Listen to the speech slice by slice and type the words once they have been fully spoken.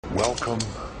Welcome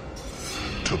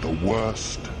to the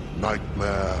worst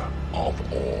nightmare of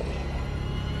all.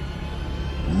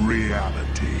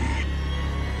 Reality.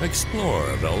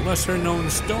 Explore the lesser-known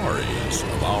stories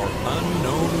of our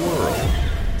unknown world.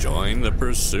 Join the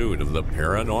pursuit of the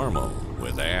paranormal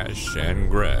with Ash and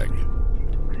Greg.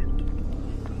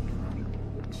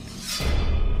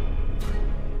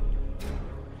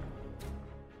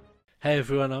 Hey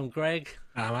everyone, I'm Greg.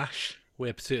 I'm Ash.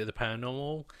 We're Pursuit of the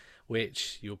Paranormal,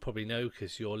 which you'll probably know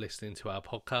because you're listening to our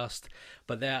podcast.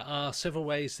 But there are several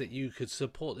ways that you could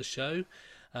support the show.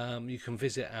 You can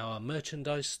visit our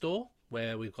merchandise store,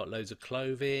 where we've got loads of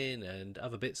clothing and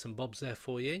other bits and bobs there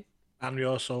for you. And we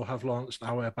also have launched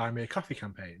our Buy Me a Coffee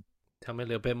campaign. Tell me a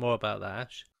little bit more about that,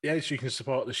 Ash. Yes, you can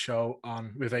support the show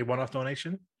with a one-off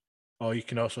donation, or you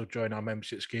can also join our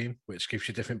membership scheme, which gives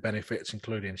you different benefits,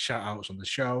 including shout-outs on the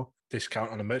show,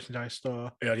 discount on the merchandise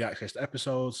store, early access to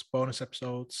episodes, bonus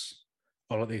episodes,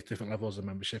 all of these different levels of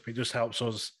membership. It just helps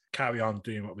us carry on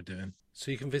doing what we're doing.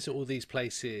 So you can visit all these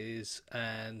places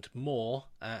and more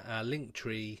at our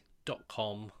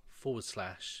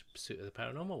linktree.com/Pursuit of the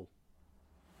Paranormal.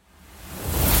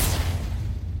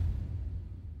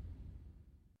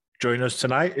 Joining us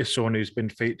tonight is someone who's been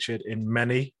featured in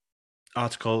many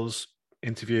articles,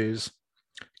 interviews,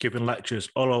 giving lectures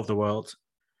all over the world,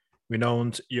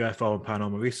 renowned UFO and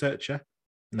paranormal researcher,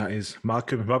 and that is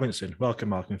Malcolm Robinson. Welcome,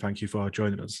 Malcolm. Thank you for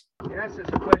joining us. Yes, it's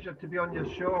a pleasure to be on your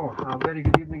show. A very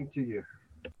good evening to you.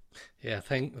 Yeah,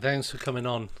 thanks for coming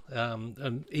on.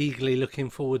 I'm eagerly looking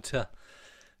forward to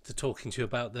talking to you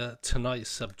about tonight's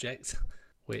subject,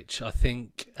 which I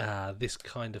think this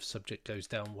kind of subject goes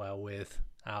down well with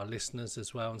our listeners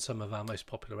as well, and some of our most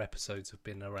popular episodes have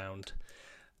been around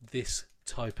this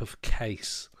type of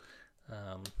case.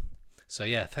 So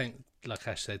yeah, like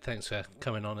Ash said, thanks for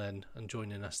coming on and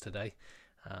joining us today.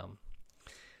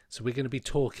 So we're going to be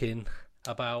talking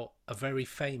about a very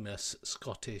famous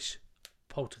Scottish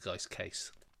poltergeist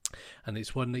case, and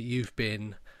it's one that you've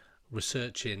been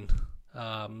researching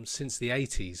since the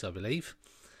 80s, I believe.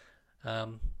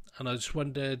 And I just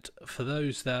wondered, for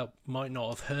those that might not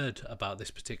have heard about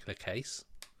this particular case,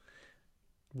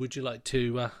 would you like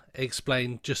to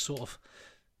explain just sort of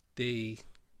the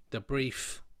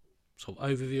brief sort of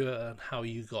overview and how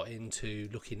you got into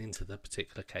looking into the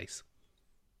particular case?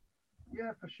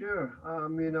 Yeah, for sure. I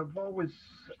mean, I've always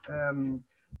been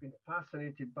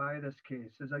fascinated by this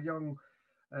case. As a young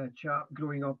chap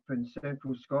growing up in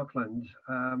central Scotland,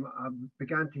 I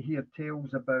began to hear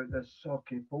tales about this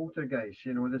Sauchie poltergeist,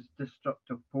 this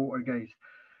destructive poltergeist.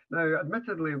 Now,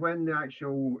 admittedly, when the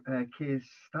actual case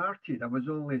started, I was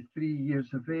only 3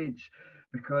 years of age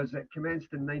because it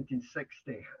commenced in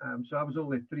 1960. So I was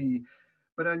only 3.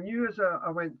 But I knew as I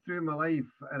went through my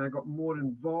life and I got more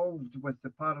involved with the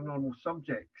paranormal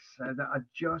subjects that I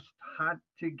just had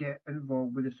to get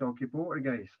involved with the Sauchie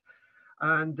poltergeist.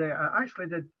 And I actually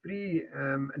did 3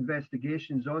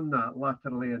 investigations on that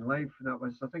laterally in life. I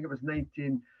think it was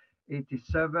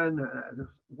 1987,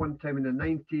 one time in the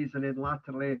 90s, and then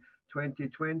laterally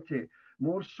 2020.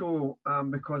 More so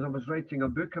because I was writing a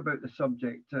book about the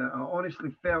subject. I honestly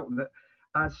felt that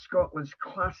as Scotland's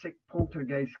classic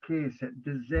poltergeist case, it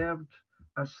deserved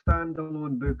a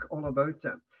standalone book all about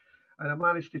it. And I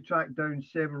managed to track down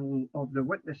several of the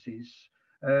witnesses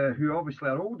who obviously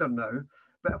are older now.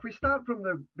 But if we start from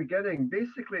the beginning,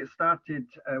 basically it started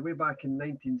way back in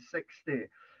 1960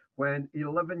 when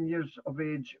 11 years of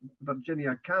age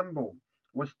Virginia Campbell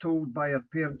was told by her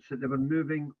parents that they were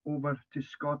moving over to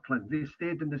Scotland. They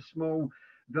stayed in the small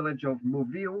village of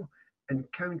Moville in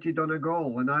County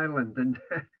Donegal in Ireland, and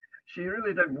she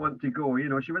really didn't want to go.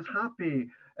 She was happy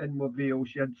in Moville.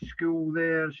 She had school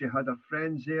there, she had her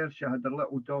friends there, she had her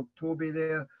little dog Toby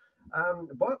there.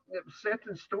 But it was set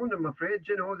in stone, I'm afraid.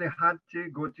 They had to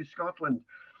go to Scotland.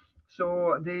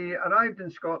 So they arrived in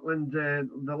Scotland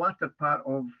the latter part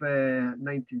of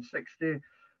 1960,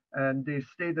 and they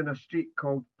stayed in a street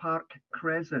called Park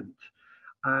Crescent.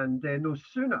 And no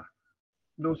sooner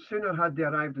had they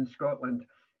arrived in Scotland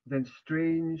than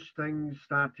strange things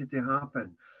started to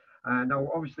happen. And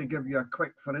I'll obviously give you a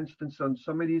quick, for instance, on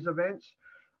some of these events.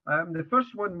 The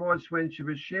first one was when she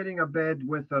was sharing a bed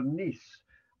with her niece.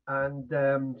 And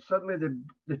suddenly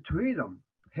the two of them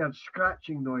heard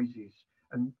scratching noises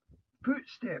and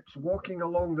footsteps walking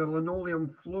along the linoleum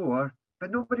floor,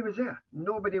 but nobody was there.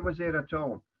 Nobody was there at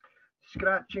all.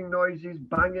 Scratching noises,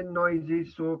 banging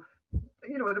noises. So,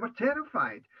 they were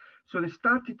terrified. So they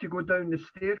started to go down the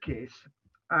staircase,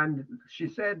 and she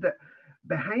said that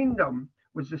behind them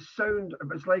was the sound. It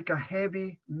was like a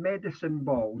heavy medicine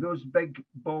ball, those big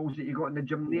balls that you got in the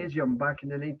gymnasium back in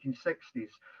the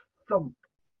 1960s. Thump,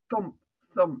 thump,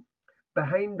 thump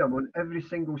behind them on every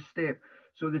single step.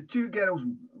 So the two girls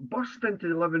burst into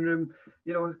the living room,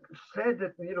 said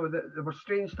that, that there were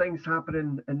strange things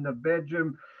happening in their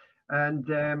bedroom. And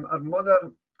her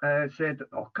mother said,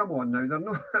 "Oh, come on now, they're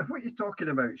not, what are you talking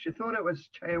about?" She thought it was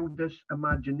childish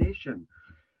imagination.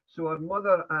 So her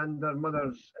mother and her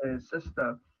mother's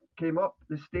sister came up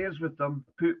the stairs with them,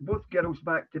 put both girls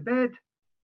back to bed,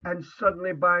 and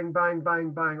suddenly bang, bang,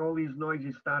 bang, bang, all these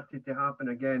noises started to happen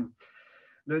again.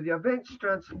 Now, the events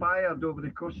transpired over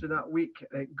the course of that week.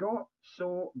 It got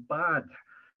so bad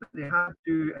that they had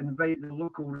to invite the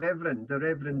local reverend, the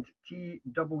Reverend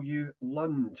T.W.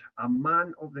 Lund, a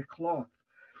man of the cloth.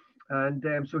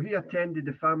 And so he attended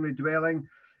the family dwelling.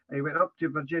 He went up to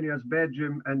Virginia's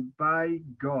bedroom, and by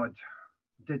God,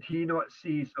 did he not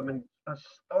see some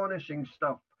astonishing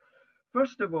stuff.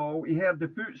 First of all, he heard the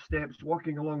footsteps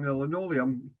walking along the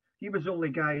linoleum. He was the only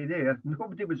guy there.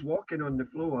 Nobody was walking on the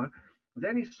floor.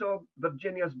 Then he saw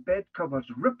Virginia's bed covers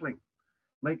rippling,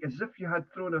 like as if you had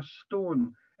thrown a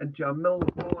stone into a mill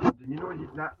pond,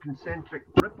 and that concentric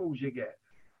ripples you get.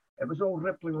 It was all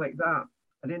rippling like that.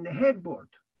 And then the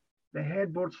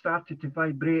headboard started to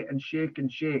vibrate and shake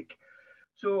and shake.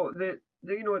 So the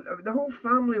whole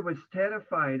family was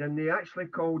terrified, and they actually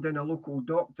called in a local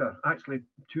doctor, actually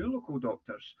two local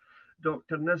doctors,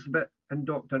 Dr. Nisbet and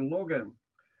Dr. Logan.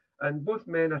 And both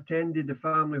men attended the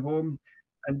family home,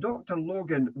 and Dr.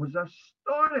 Logan was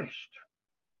astonished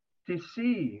to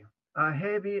see a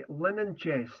heavy linen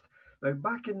chest. Now,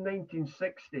 back in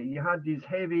 1960, you had these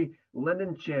heavy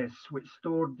linen chests which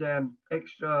stored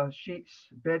extra sheets,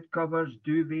 bed covers,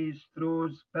 duvets,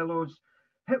 throws, pillows.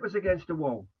 It was against the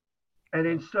wall. And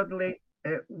then suddenly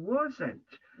it wasn't,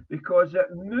 because it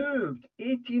moved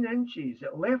 18 inches.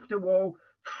 It left the wall,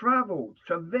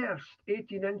 traversed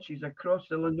 18 inches across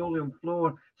the linoleum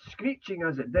floor, screeching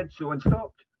as it did so, and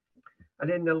stopped. And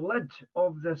then the lid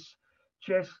of this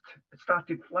chest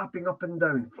started flapping up and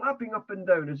down,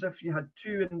 as if you had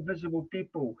two invisible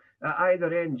people at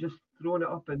either end just throwing it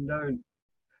up and down.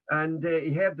 And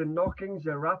he heard the knockings,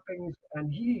 the rappings,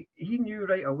 and he knew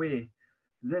right away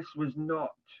this was not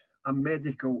a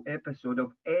medical episode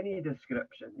of any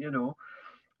description,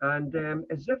 And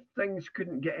as if things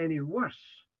couldn't get any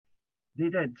worse, they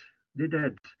did.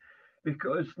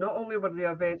 Because not only were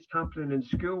the events happening in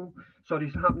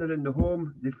happening in the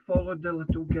home, they followed the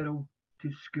little girl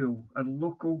to school, a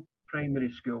local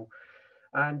primary school.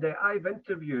 And I've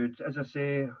interviewed, as I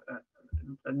say,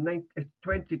 in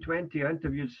 2020, I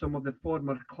interviewed some of the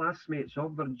former classmates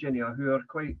of Virginia who are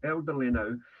quite elderly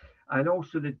now, and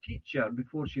also the teacher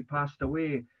before she passed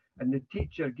away. And the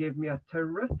teacher gave me a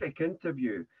terrific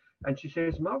interview. And she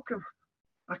says, "Malcolm,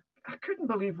 I couldn't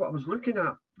believe what I was looking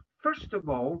at. First of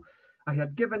all, I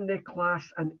had given the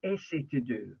class an essay to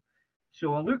do.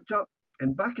 So I looked up,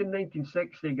 and back in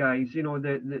 1960, guys,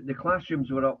 the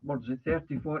classrooms were upwards of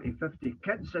 30, 40, 50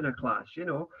 kids in a class,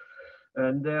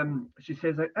 And she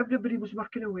says that everybody was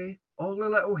working away. All the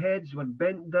little heads were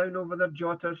bent down over their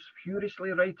jotters,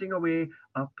 furiously writing away,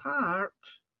 apart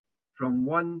from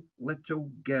one little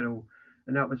girl,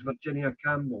 and that was Virginia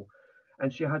Campbell.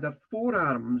 And she had her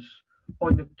forearms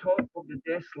on the top of the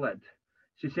desk lid.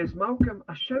 She says, "Malcolm,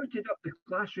 I shouted up the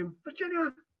classroom,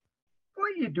 'Virginia,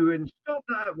 what are you doing? Stop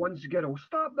that at once, girl,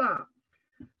 stop that.'"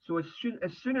 So as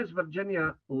soon as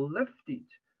Virginia lifted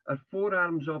her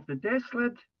forearms off the desk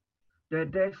lid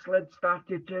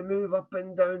started to move up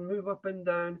and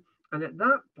down. And at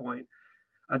that point,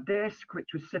 a desk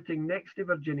which was sitting next to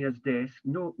Virginia's desk,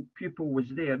 no pupil was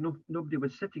there, nobody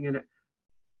was sitting in it,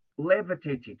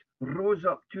 levitated, rose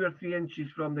up 2 or 3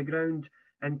 inches from the ground,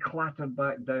 and clattered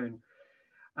back down.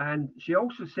 And she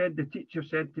also said, the teacher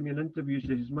said to me in interviews, she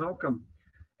says, "Malcolm,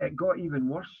 it got even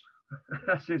worse."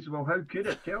 I says, "Well, how could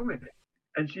it? Tell me."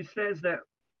 And she says that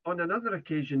on another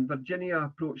occasion, Virginia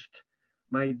approached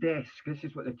my desk. This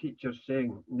is what the teacher's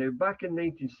saying. Now, back in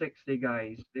 1960,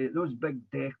 guys, those big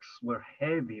desks were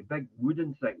heavy, big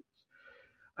wooden things.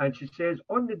 And she says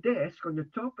on the desk, on the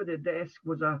top of the desk,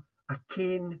 was a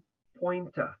cane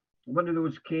pointer, one of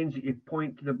those canes that you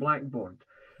point to the blackboard.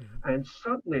 And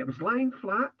suddenly it was lying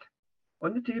flat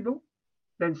on the table.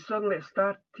 Then suddenly it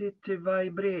started to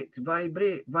vibrate, and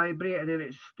then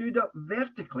it stood up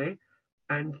vertically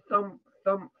and thump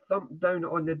down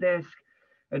on the desk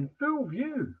in full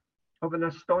view of an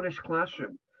astonished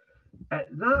classroom.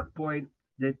 At that point,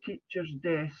 the teacher's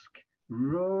desk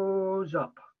rose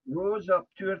up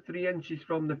 2 or 3 inches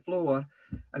from the floor,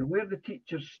 and where the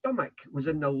teacher's stomach was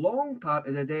in the long part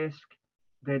of the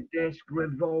desk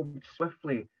revolved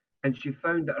swiftly, and she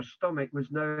found that her stomach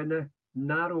was now in the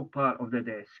narrow part of the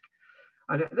desk.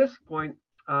 And at this point,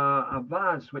 a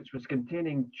vase which was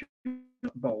containing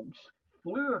tulip bulbs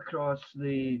flew across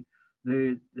the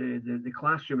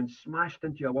classroom and smashed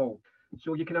into a wall.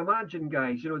 So you can imagine,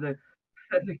 guys, the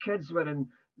kids were in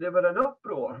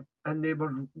uproar and they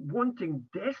were wanting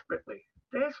desperately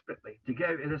to get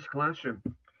out of this classroom.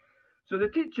 So the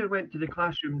teacher went to the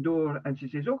classroom door and she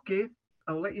says, "Okay,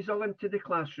 I'll let you all into the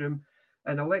classroom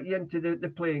and I'll let you into the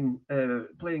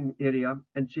playing area."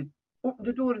 And she opened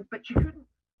the door, but she couldn't.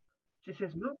 She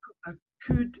says, "Malcolm, I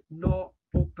could not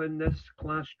open this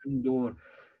classroom door.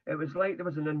 It was like there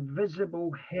was an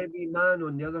invisible heavy man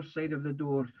on the other side of the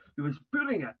door who was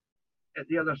pulling it at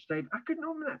the other side. I couldn't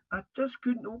open it. I just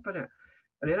couldn't open it."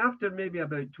 And then after maybe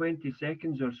about 20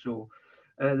 seconds or so,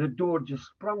 the door just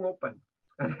sprung open.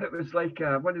 And it was like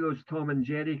one of those Tom and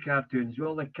Jerry cartoons with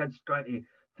all the kids trying to,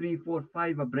 three, four,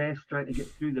 five abreast, trying to get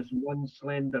through this one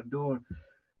slender door.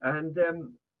 And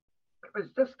it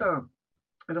was just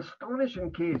an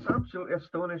astonishing case, absolutely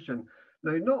astonishing.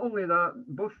 Now, not only that,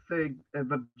 both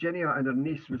Virginia and her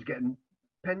niece was getting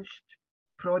pinched,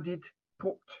 prodded,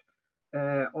 poked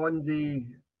on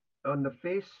the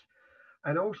face,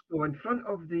 and also in front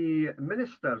of the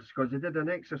ministers, because they did an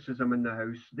exorcism in the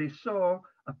house. They saw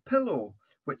a pillow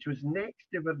which was next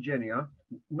to Virginia.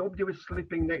 Nobody was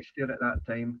sleeping next to her at that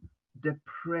time.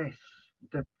 Depressed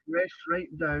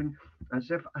right down,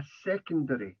 as if a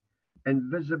secondary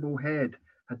invisible head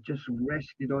had just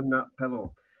rested on that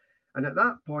pillow. And at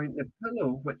that point, the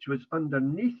pillow, which was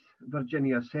underneath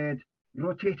Virginia's head,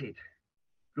 rotated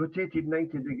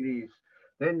 90 degrees.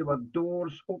 Then there were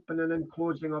doors opening and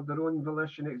closing of their own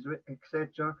volition,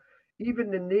 etc.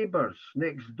 Even the neighbours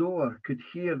next door could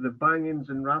hear the bangings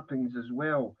and rappings as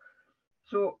well.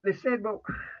 So they said, "Well,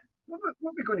 what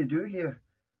are we going to do here?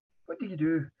 What do you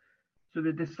do?" So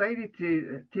they decided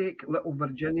to take little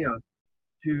Virginia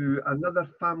to another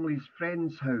family's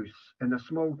friend's house in a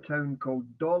small town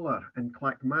called Dollar in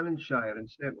Clackmannanshire in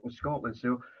central Scotland.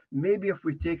 So maybe if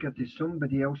we take her to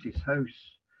somebody else's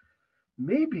house,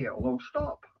 maybe it'll all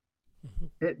stop.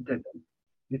 It didn't.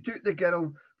 They took the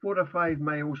girl 4 or 5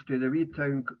 miles to the wee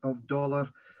town of Dollar,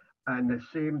 and the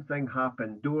same thing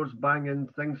happened. Doors banging,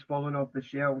 things falling off the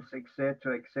shelves,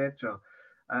 etc., etc.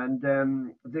 And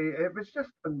it was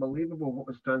just unbelievable what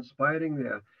was transpiring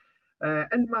there.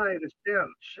 In my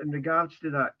research in regards to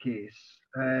that case,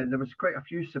 there was quite a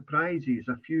few surprises,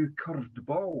 a few curved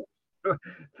balls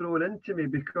thrown into me,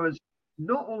 because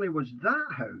not only was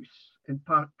that house in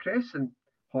Park Crescent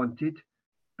haunted,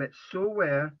 but so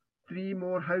were 3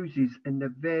 more houses in the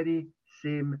very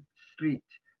same street,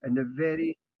 in the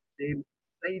very same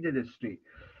side of the street.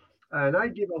 And I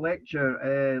gave a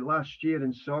lecture last year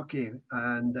in Sauchie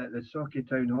and at the Sauchie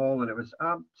Town Hall, and it was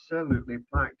absolutely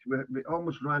packed. We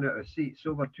almost ran out of seats,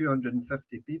 over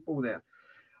 250 people there.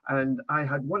 And I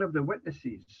had one of the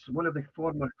witnesses, one of the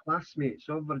former classmates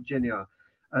of Virginia,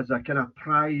 as a kind of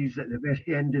prize at the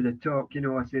very end of the talk.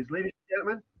 I says, "Ladies and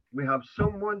gentlemen, we have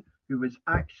someone who was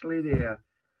actually there,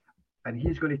 and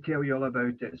he's going to tell you all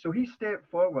about it." So he stepped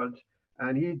forward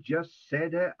and he just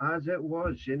said it as it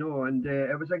was, and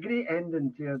it was a great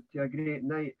ending to a great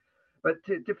night. But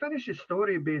to finish the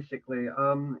story, basically,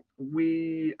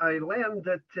 I learned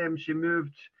that she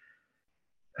moved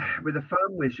with the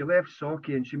family. She left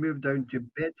Sauchie and she moved down to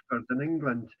Bedford in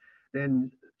England.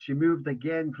 Then she moved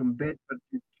again from Bedford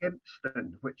to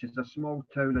Kempston, which is a small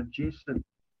town adjacent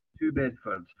to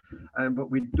Bedford. But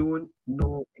we don't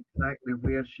know exactly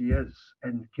where she is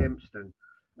in Kempston.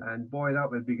 And boy,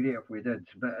 that would be great if we did.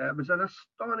 But it was an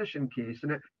astonishing case,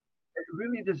 and it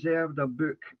really deserved a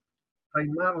book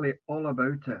primarily all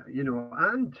about it,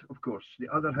 and of course the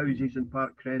other houses in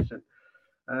Park Crescent.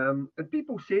 And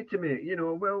people say to me,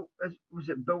 "Well, was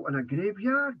it built in a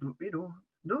graveyard?"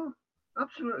 No,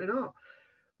 absolutely not.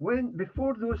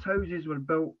 Before those houses were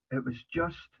built, it was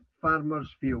just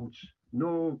farmers' fields,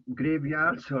 no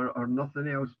graveyards or nothing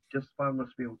else, just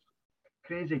farmers' fields.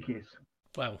 Crazy case.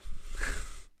 Wow.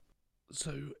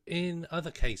 So in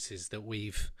other cases that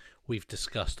we've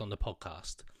discussed on the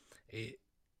podcast, it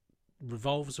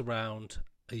revolves around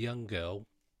a young girl,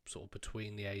 sort of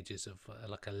between the ages of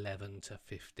like 11 to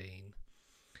 15,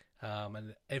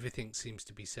 and everything seems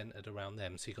to be centred around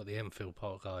them. So you've got the Enfield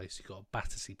poltergeist, you've got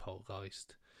Battersea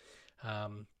poltergeist,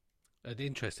 and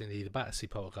interestingly, the Battersea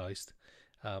poltergeist,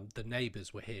 the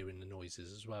neighbours were hearing the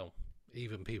noises as well.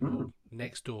 Even people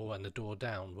next door and the door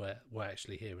down were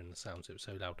actually hearing the sounds. It was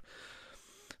so loud.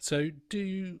 So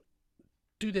do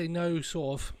they know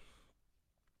sort of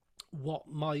what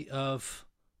might have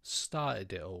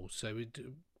started it all? So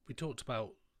we talked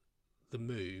about the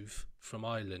move from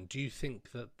Ireland. Do you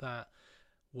think that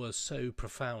was so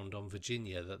profound on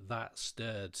Virginia that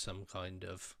stirred some kind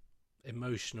of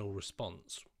emotional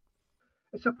response.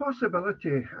 It's a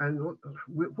possibility, and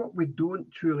what we don't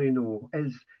truly know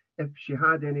is if she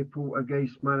had any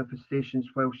poltergeist manifestations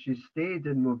while she stayed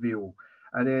in Mobile.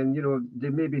 And then, they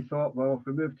maybe thought, well, if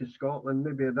we move to Scotland,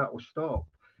 maybe that will stop.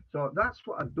 So that's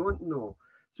what I don't know.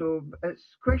 So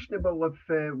it's questionable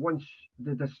if once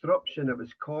the disruption that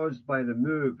was caused by the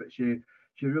move, that she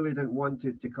really didn't want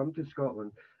it to come to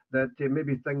Scotland, that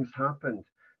maybe things happened.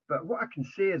 But what I can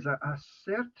say is that I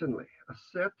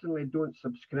certainly don't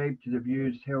subscribe to the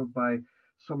views held by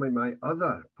some of my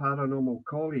other paranormal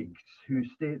colleagues who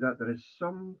state that there is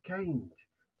some kind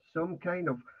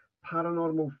of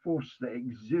paranormal force that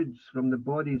exudes from the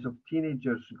bodies of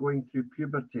teenagers going through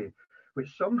puberty,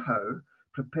 which somehow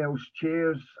propels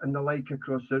chairs and the like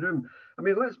across the room. I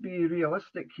mean, let's be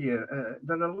realistic here.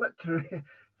 There are literally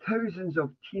thousands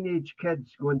of teenage kids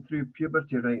going through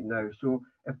puberty right now. So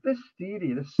if this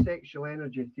theory, this sexual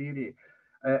energy theory,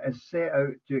 is set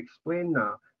out to explain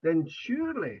that, then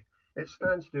surely it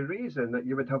stands to reason that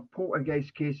you would have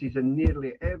poltergeist cases in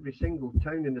nearly every single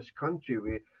town in this country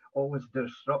with all this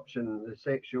disruption, the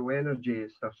sexual energy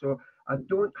and stuff. So I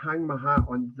don't hang my hat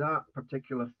on that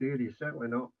particular theory, certainly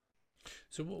not.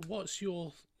 So what's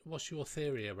your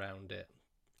theory around it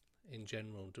in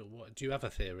general? Do you have a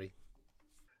theory?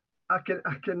 I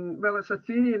can. Well, it's a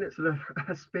theory and it's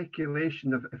a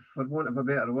speculation, if for want of a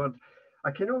better word.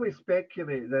 I can only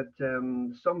speculate that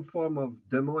some form of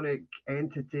demonic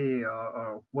entity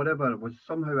or whatever was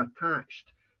somehow attached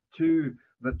to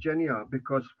Virginia,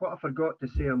 because what I forgot to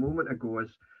say a moment ago is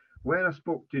when I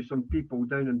spoke to some people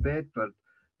down in Bedford,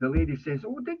 the lady says,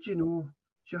 "Oh, did you know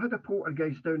she had a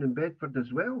poltergeist down in Bedford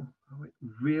as well?" I went,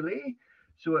 "Really?"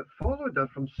 So it followed her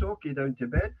from Sauchie down to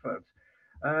Bedford.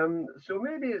 So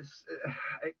maybe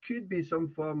it could be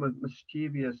some form of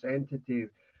mischievous entity,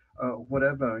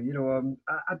 whatever.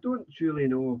 I don't truly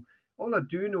know. All I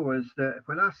do know is that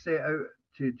when I set out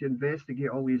to investigate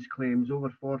all these claims over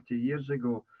 40 years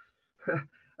ago,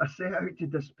 I set out to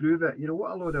disprove it.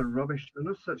 What a load of rubbish. There are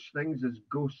no such things as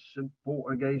ghosts and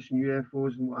poltergeists and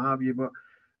UFOs and what have you, but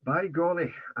by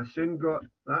golly, I soon got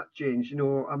that changed.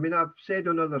 I mean, I've said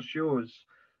on other shows,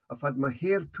 I've had my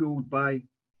hair pulled by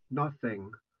nothing.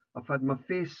 I've had my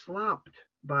face slapped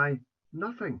by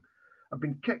nothing. I've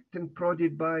been kicked and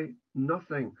prodded by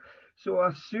nothing. So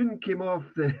I soon came off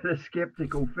the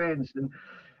skeptical fence.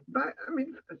 But I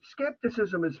mean,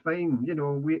 skepticism is fine.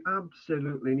 We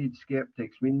absolutely need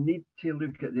skeptics. We need to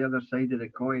look at the other side of the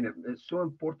coin. It's so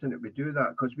important that we do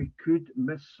that because we could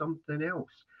miss something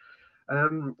else.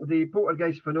 The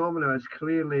poltergeist phenomena is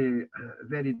clearly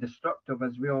very destructive,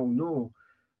 as we all know.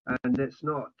 And it's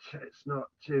not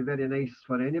very nice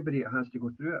for anybody that has to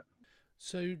go through it.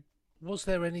 So was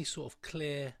there any sort of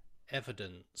clear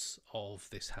evidence of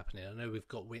this happening? I know we've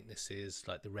got witnesses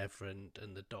like the Reverend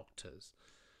and the doctors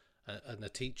and the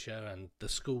teacher and the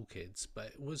school kids,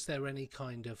 but was there any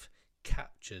kind of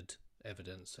captured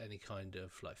evidence, any kind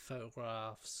of like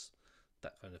photographs,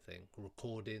 that kind of thing,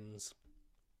 recordings?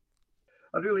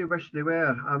 I really wish they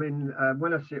were. I mean,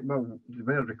 when I say, well, there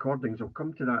were recordings, I'll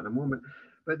come to that in a moment.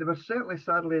 But there were certainly,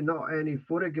 sadly, not any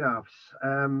photographs.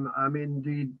 I mean,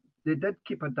 they did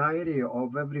keep a diary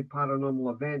of every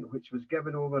paranormal event, which was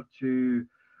given over to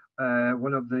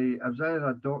one of it was either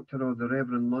a doctor or the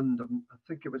Reverend Lund. I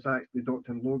think it was actually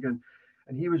Dr. Logan.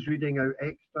 And he was reading out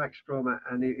extracts from it.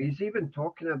 And he's even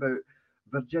talking about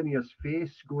Virginia's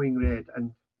face going red.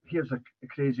 And here's a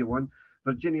crazy one.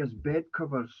 Virginia's bed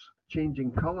covers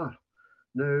changing colour.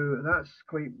 Now, that's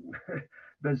quite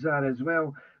bizarre as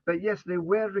well. But yes, there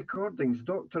were recordings.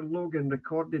 Dr. Logan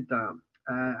recorded that.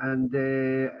 And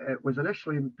it was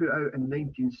initially put out in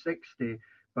 1960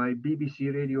 by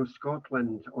BBC Radio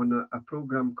Scotland on a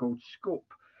programme called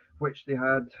Scope, which they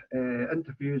had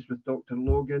interviews with Dr.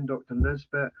 Logan, Dr.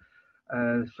 Nisbet,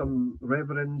 some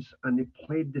reverends, and they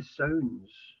played the sounds,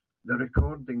 the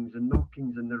recordings, the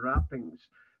knockings and the rappings,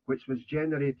 which was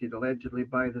generated allegedly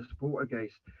by this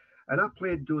poltergeist. And I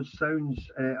played those sounds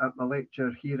at my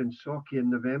lecture here in Sauchie in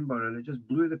November, and it just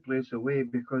blew the place away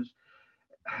because,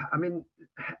 I mean,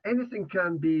 anything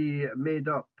can be made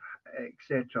up,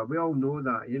 etc. We all know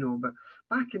that, but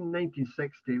back in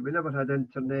 1960, we never had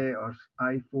internet or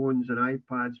iPhones and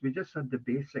iPads. We just had the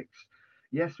basics.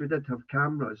 Yes, we did have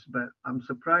cameras, but I'm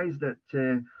surprised that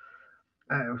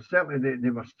certainly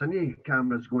there were cine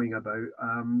cameras going about.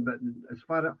 But as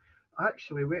far as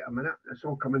actually, wait a minute, it's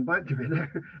all coming back to me now.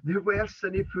 There were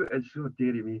cine footage, so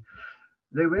dearie me.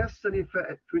 There were cine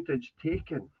footage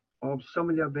taken of some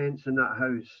of the events in that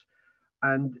house.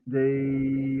 And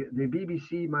the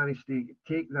BBC managed to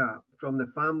take that from the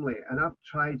family, and I've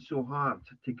tried so hard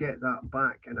to get that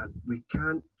back, and we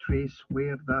can't trace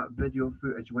where that video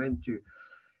footage went to.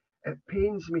 It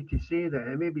pains me to say that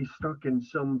it may be stuck in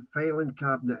some filing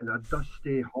cabinet in a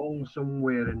dusty hall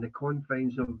somewhere in the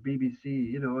confines of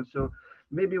BBC, So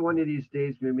maybe one of these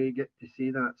days we may get to see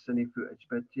that cine footage.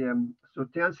 But so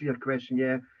to answer your question,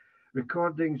 yeah,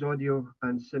 recordings, audio,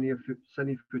 and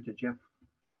cine footage, yeah.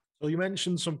 So you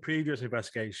mentioned some previous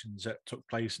investigations that took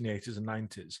place in the 80s and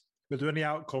 90s. Were there any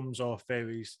outcomes or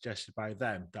theories suggested by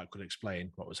them that could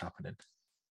explain what was happening?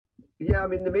 Yeah, I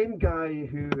mean, the main guy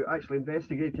who actually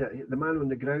investigated it, the man on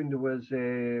the ground, was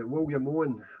William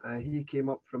Owen. He came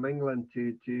up from England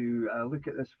to look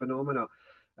at this phenomena,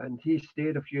 and he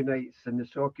stayed a few nights in the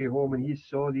Sauchie home, and he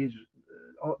saw these.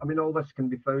 All this can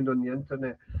be found on the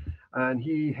internet, and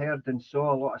he heard and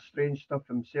saw a lot of strange stuff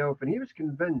himself, and he was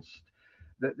convinced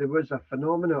that there was a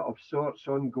phenomena of sorts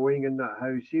ongoing in that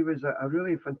house. He was a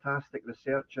really fantastic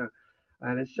researcher,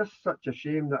 and it's just such a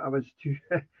shame that I was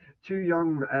too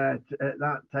young at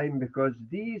that time, because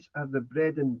these are the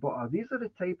bread and butter. These are the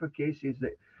type of cases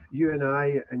that you and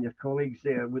I and your colleagues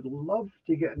there would love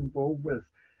to get involved with,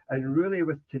 and really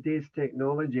with today's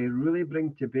technology, really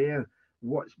bring to bear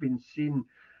what's been seen.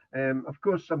 Of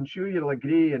course, I'm sure you'll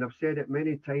agree, and I've said it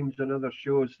many times on other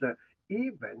shows, that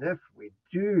even if we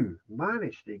do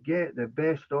manage to get the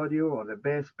best audio or the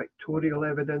best pictorial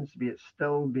evidence, be it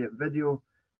still, be it video,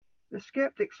 the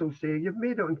skeptics will say, "You've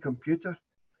made it on computer.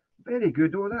 Very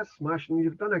good. Oh, that's smashing.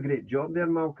 You've done a great job there,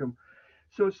 Malcolm."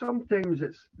 So sometimes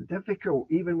it's difficult,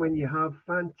 even when you have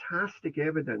fantastic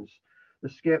evidence. The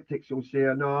skeptics will say,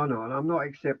 "No, I'm not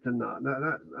accepting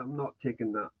that. I'm not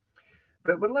taking that."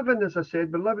 But we're living, as I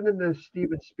said, we're living in the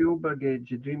Steven Spielberg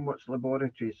age, the DreamWorks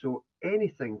laboratory. So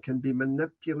anything can be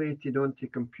manipulated onto a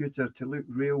computer to look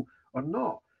real or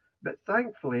not. But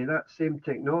thankfully, that same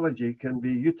technology can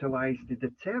be utilized to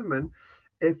determine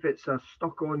if it's a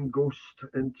stuck-on ghost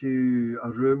into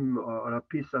a room or a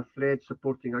piece of thread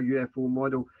supporting a UFO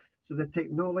model. So the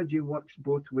technology works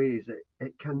both ways.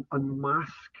 It can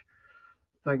unmask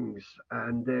things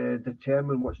and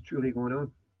determine what's truly going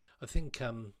on. I think,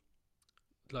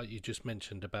 like you just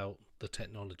mentioned about the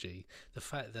technology, the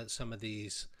fact that some of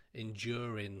these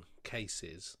enduring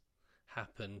cases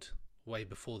happened way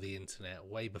before the internet,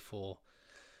 way before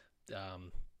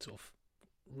sort of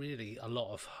really a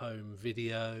lot of home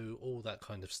video, all that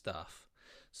kind of stuff.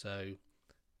 So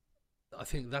I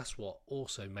think that's what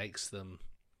also makes them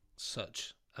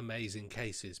such amazing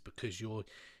cases, because you're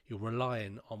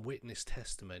relying on witness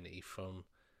testimony from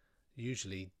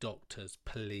usually doctors,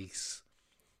 police,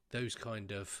 those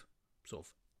kind of sort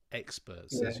of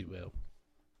experts, as you will,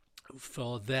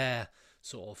 for their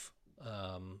sort of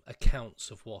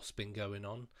accounts of what's been going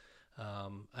on.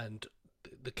 And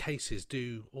the cases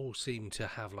do all seem to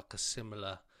have like a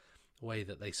similar way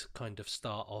that they kind of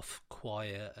start off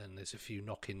quiet, and there's a few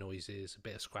knocking noises, a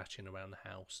bit of scratching around the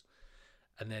house,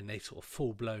 and then they sort of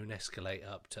full-blown escalate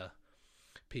up to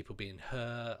people being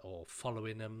hurt or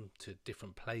following them to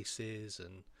different places.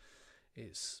 And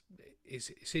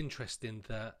it's interesting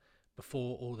that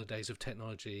before all the days of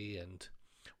technology and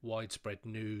widespread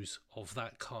news of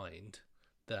that kind,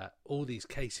 that all these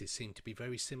cases seem to be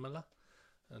very similar.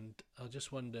 And I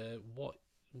just wonder what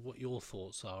your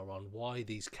thoughts are on why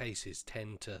these cases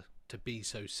tend to be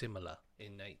so similar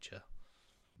in nature.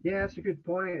 Yeah, it's a good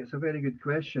point. It's a very good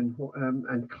question.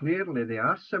 And clearly they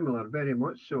are similar, very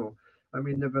much so. I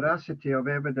mean, the veracity of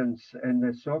evidence in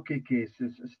the Sauchie case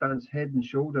stands head and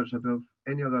shoulders above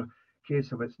any other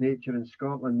case of its nature in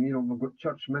Scotland. You know, we've got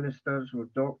church ministers,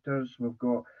 we've doctors, we've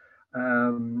got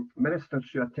ministers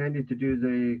who attended to do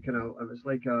the it was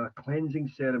like a cleansing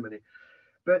ceremony.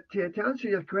 But to answer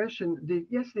your question,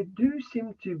 yes, they do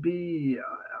seem to be,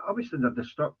 obviously they're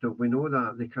destructive, we know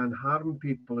that. They can harm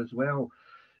people as well.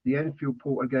 The Enfield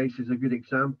poltergeist is a good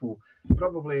example.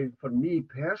 Probably for me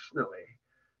personally,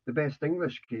 the best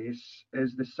English case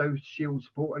is the South Shields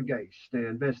poltergeist,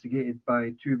 investigated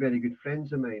by two very good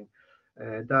friends of mine,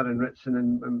 Darren Ritson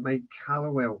and Mike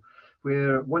Hallowell,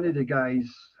 where one of the guys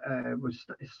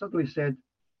suddenly said,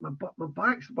 my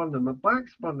back's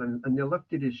burning, and they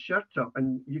lifted his shirt up,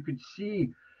 and you could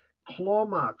see claw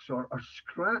marks or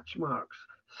scratch marks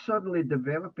suddenly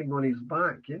developing on his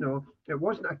back. You know, it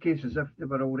wasn't a case as if they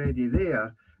were already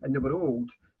there and they were old.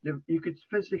 You could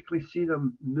physically see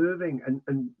them moving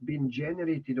and being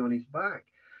generated on his back.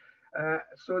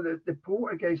 So the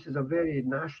poltergeist is a very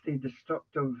nasty,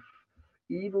 destructive,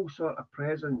 evil sort of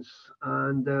presence,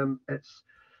 and to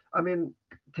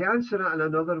answer that in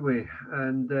another way,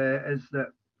 and is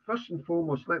that first and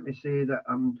foremost, let me say that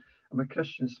I'm I'm a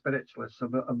Christian spiritualist.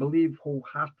 I believe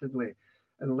wholeheartedly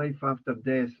in life after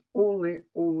death,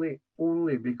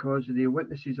 only because of the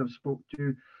witnesses I've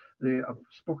I've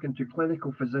spoken to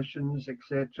clinical physicians,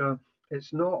 etc.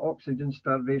 It's not oxygen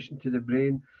starvation to the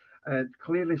brain.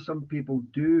 Clearly, some people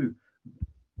do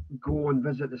go and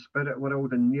visit the spirit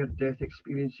world and near-death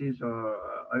experiences or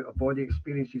out-of-body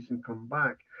experiences and come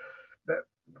back. But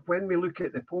when we look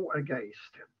at the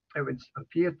poltergeist, it would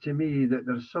appear to me that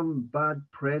there's some bad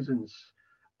presence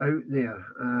out there,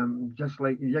 just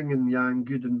like yin and yang,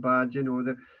 good and bad,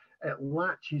 that it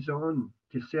latches on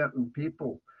to certain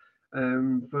people.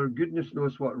 For goodness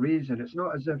knows what reason. It's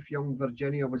not as if young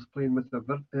Virginia was playing with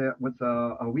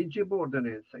a Ouija board or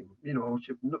anything.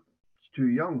 She's too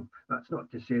young. That's not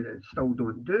to say that it still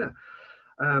don't do it,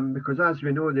 because as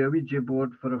we know, the Ouija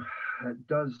board it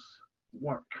does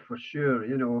work for sure.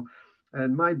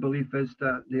 And my belief is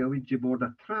that the Ouija board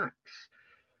attracts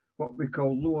what we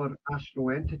call lower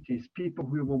astral entities, people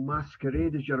who will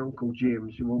masquerade as your Uncle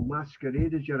James, who will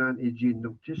masquerade as your Auntie Jean.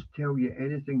 They'll just tell you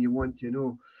anything you want to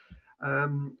know.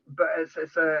 But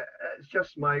it's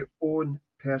just my own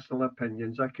personal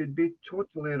opinions. I could be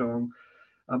totally wrong.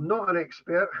 I'm not an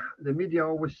expert. The media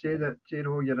always say that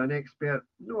you're an expert.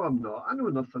 No, I'm not. I know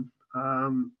nothing.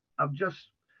 I've just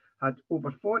had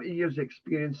over 40 years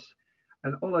experience,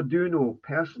 and all I do know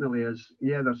personally is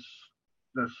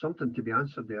there's something to be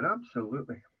answered there.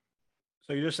 Absolutely.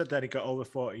 So you just said that you got over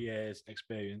 40 years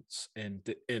experience in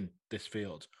this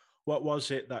field. What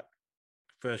was it that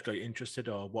first got you interested,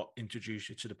 or what introduced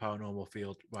you to the paranormal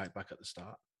field right back at the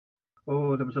start?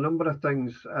 Oh, there was a number of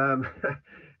things.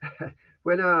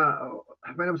 When I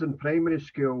was in primary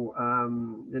school, I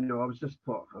was just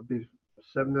I'd be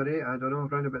 7 or 8, I don't know,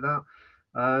 around about that.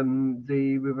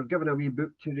 We were given a wee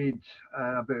book to read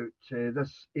about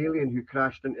this alien who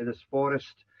crashed into this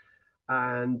forest,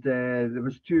 and there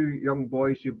was 2 young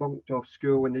boys who bunked off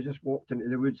school, and they just walked into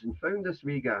the woods and found this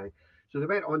wee guy. So they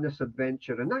went on this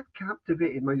adventure, and that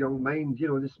captivated my young mind.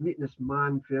 This meeting this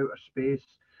man from outer space.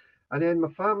 And then my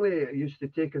family used to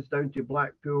take us down to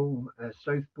Blackpool,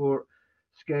 Southport,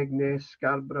 Skegness,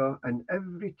 Scarborough, and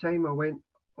every time I went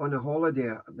on a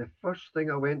holiday, the first thing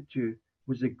I went to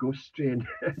was a ghost train.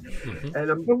 And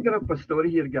I'm building up a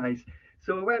story here, guys.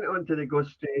 So I went on to the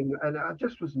ghost train, and I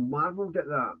just was marvelled at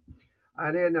that.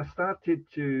 And then I started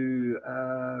to,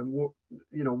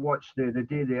 watch the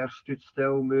Day the Earth Stood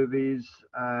Still movies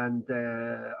and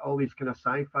all these kind of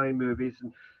sci-fi movies.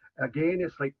 And again,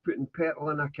 it's like putting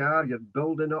petrol in a car. You're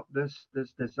building up this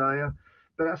desire.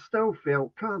 But I still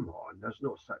felt, come on, there's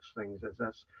no such things as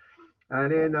this.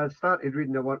 And then I started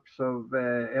reading the works of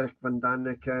Erich von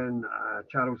Daniken,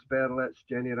 Charles Berlitz,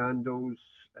 Jenny Randles,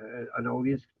 and all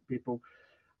these people.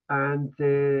 And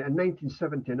in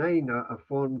 1979, I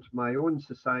formed my own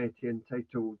society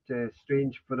entitled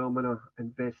Strange Phenomena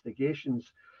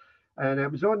Investigations. And it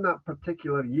was on that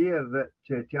particular year that,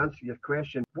 to answer your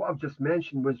question, what I've just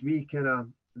mentioned was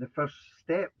the first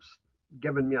steps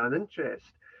given me an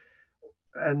interest.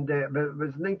 And it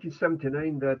was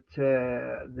 1979 that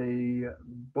the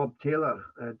Bob Taylor,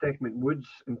 Declan Woods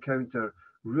encounter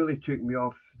really took me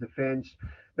off the fence.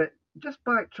 But I'll just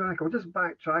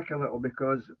backtrack a little,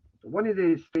 because one of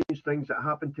the strange things that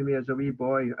happened to me as a wee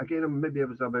boy, again, maybe I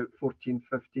was about 14,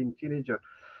 15, teenager,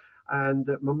 and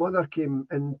my mother came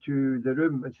into the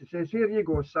room and she says, "Here you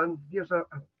go, son, here's a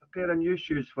pair of new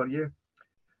shoes for you."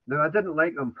 Now, I didn't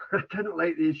like them. I didn't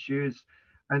like these shoes,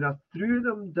 and I threw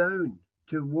them down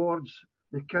towards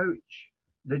the couch,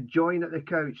 the join at the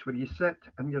couch where you sit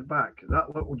and your back,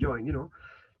 that little join,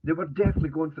 They were definitely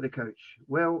going for the couch.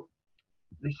 Well,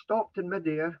 they stopped in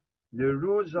midair, they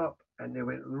rose up, and they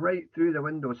went right through the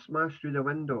window, smashed through the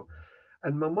window.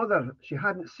 And my mother, she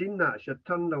hadn't seen that. She had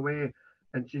turned away,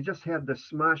 and she just heard the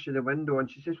smash of the window,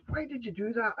 and she says, "Why did you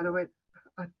do that?" And I went,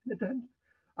 "I didn't.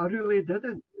 I really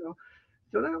didn't."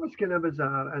 So that was kind of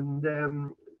bizarre. And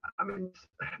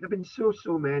there've been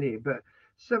so many, but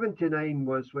 79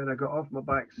 was when I got off my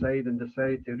backside and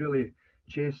decided to really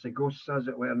chase the ghosts, as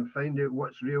it were, and find out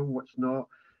what's real, what's not.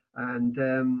 And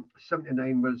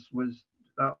 79 was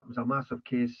a massive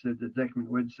case of the Declan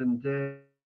Woods, and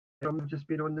I've just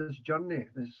been on this journey,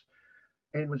 this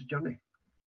endless journey.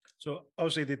 So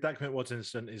obviously the Declan Woods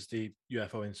incident is the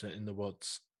UFO incident in the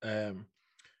woods.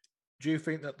 Do you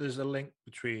think that there's a link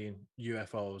between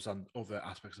UFOs and other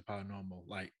aspects of paranormal,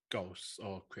 like ghosts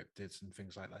or cryptids and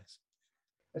things like this?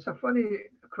 It's a funny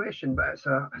question, but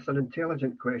it's an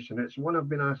intelligent question. It's one I've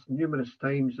been asked numerous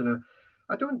times, and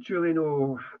I don't really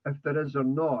know if there is or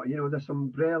not. This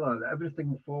umbrella, that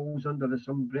everything falls under this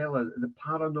umbrella. The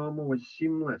paranormal is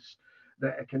seamless,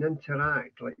 that it can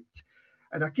interact.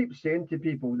 And I keep saying to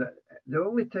people that the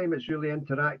only time it's really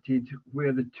interacted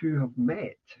where the two have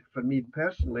met, for me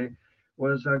personally,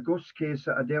 was a ghost case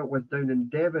that I dealt with down in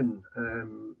Devon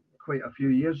quite a few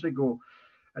years ago.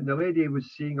 And the lady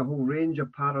was seeing a whole range of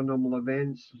paranormal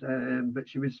events, but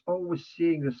she was always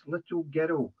seeing this little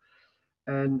girl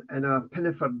in a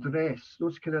pinafore dress,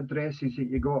 those kind of dresses that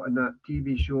you got in that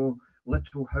TV show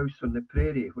Little House on the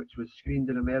Prairie, which was screened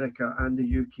in America and the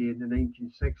UK in the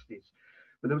 1960s.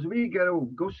 But there was a wee girl,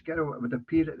 ghost girl, that would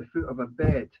appear at the foot of her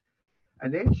bed.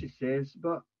 And then she says,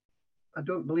 but I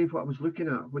don't believe what I was looking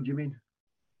at. What do you mean?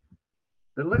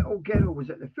 The little girl was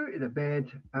at the foot of the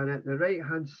bed, and at the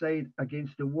right-hand side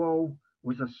against the wall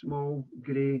was a small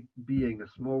grey being, a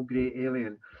small grey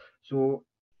alien. So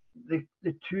the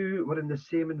two were in the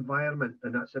same environment,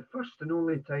 and that's the first and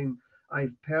only time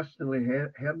I've personally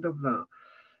heard of that.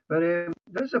 But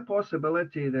there's a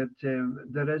possibility that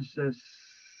there is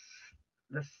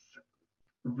this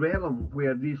realm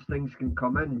where these things can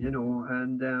come in, you know,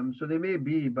 and so they may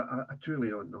be, but I truly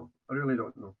don't know. I really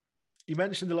don't know. You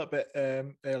mentioned a little bit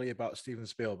earlier about Steven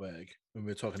Spielberg when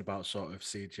we were talking about sort of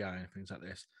CGI and things like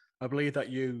this. I believe that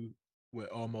you were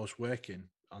almost working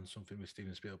on something with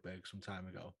Steven Spielberg some time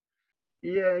ago.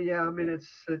 Yeah. I mean,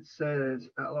 it's a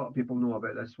lot of people know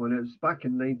about this one. It was back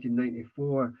in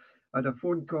 1994. I had a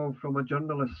phone call from a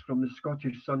journalist from the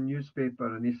Scottish Sun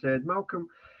newspaper, and he said, Malcolm,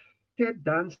 Ted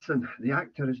Danson, the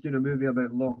actor, is doing a movie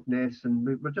about Loch Ness,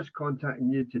 and we're just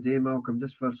contacting you today, Malcolm,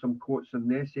 just for some quotes on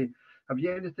Nessie. Have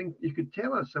you anything you could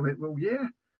tell us? I went, well, yeah,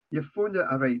 you phoned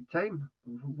at a right time.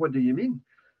 What do you mean?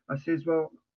 I says,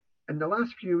 well, in the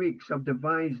last few weeks, I've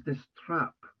devised this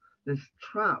trap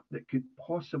that could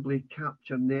possibly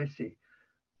capture Nessie.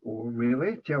 Oh,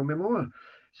 really? Tell me more.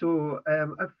 So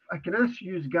if I can ask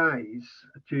you guys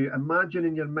to imagine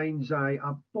in your mind's eye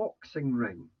a boxing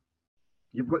ring.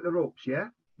 You've got the ropes, yeah?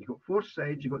 You've got four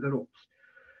sides, you've got the ropes.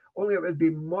 Only it would be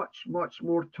much, much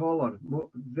more taller,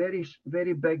 very,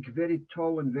 very big, very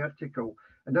tall and vertical.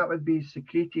 And that would be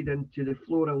secreted into the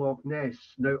floor of Loch Ness.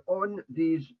 Now, on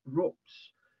these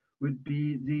ropes would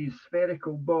be these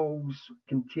spherical balls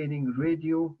containing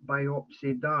radio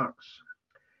biopsy darts.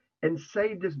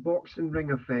 Inside this boxing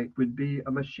ring effect would be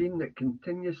a machine that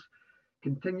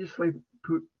continuously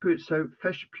puts out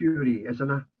fish puree as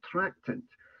an attractant.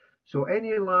 So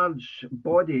any large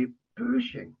body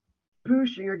pushing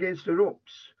against the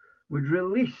ropes would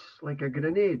release, like a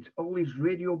grenade, all these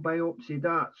radio biopsy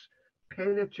darts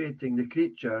penetrating the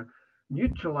creature,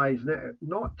 neutralizing it,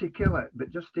 not to kill it,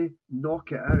 but just to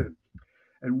knock it out.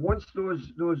 And once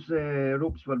those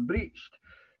ropes were breached,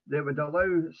 they would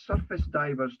allow surface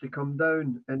divers to come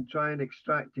down and try and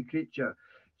extract the creature.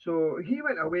 So he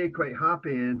went away quite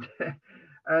happy, and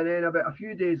and then about a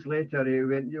few days later he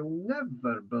went, you'll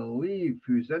never believe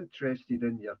who's interested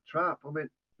in your trap. I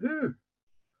went, who?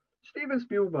 Steven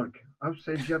Spielberg. I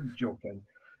said, you're joking.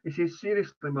 He says,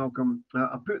 seriously, Malcolm,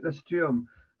 I put this to him,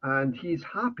 and he's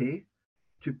happy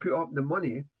to put up the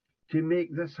money to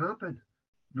make this happen.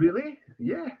 Really?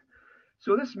 Yeah.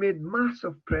 So this made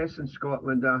massive press in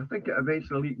Scotland. I think it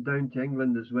eventually leaked down to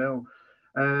England as well.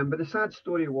 But the sad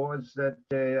story was that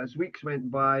as weeks went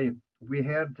by, we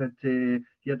heard that he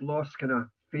had lost kind of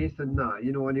faith in that,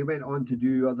 you know, and he went on to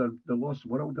do The Lost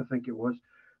World, I think it was,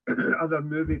 other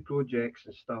movie projects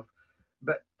and stuff.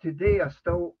 But today, I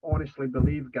still honestly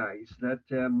believe, guys, that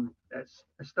it's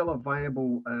still a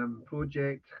viable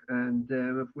project, and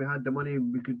if we had the money,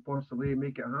 we could possibly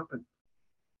make it happen.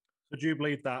 So do you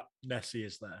believe that Nessie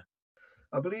is there?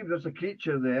 I believe there's a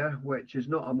creature there which is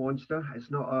not a monster. It's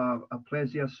not a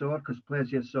plesiosaur, because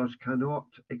plesiosaurs cannot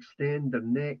extend their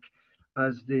neck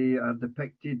as they are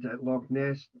depicted at Loch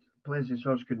Ness.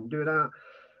 Plesiosaurs couldn't do that.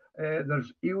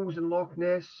 There's eels in Loch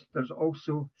Ness. There's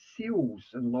also seals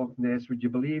in Loch Ness, would you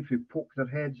believe, who poke their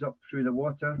heads up through the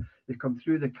water. They come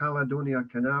through the Caledonia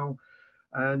Canal.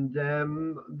 And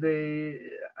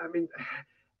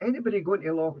anybody going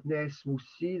to Loch Ness will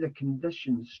see the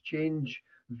conditions change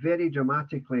very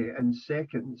dramatically in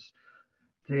seconds.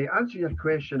 To answer your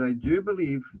question, I do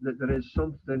believe that there is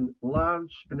something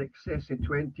large in excess of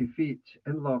 20 feet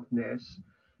in Loch Ness.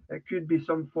 It could be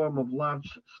some form of large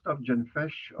sturgeon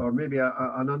fish, or maybe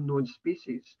an unknown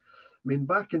species. I mean,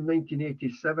 back in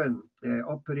 1987,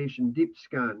 Operation Deep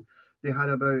Scan, they had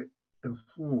about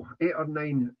 8 or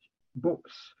 9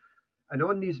 boats. And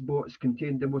on these boats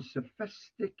contained the most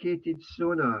sophisticated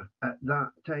sonar at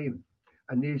that time.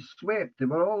 And they swept, they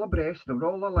were all abreast, they were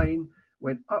all aligned,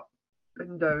 went up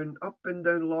and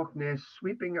down Loch Ness,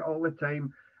 sweeping it all the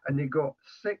time. And they got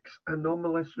 6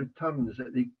 anomalous returns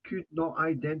that they could not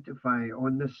identify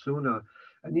on this sonar.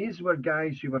 And these were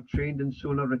guys who were trained in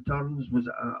sonar returns. Was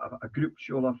it a group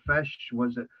shoal of fish?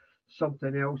 Was it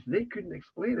something else? They couldn't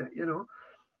explain it, you know.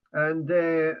 And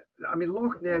I mean,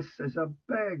 Loch Ness is a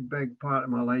big, big part of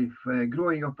my life.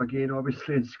 Growing up again,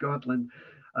 obviously in Scotland,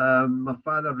 my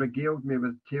father regaled me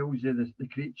with tales of the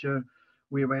creature.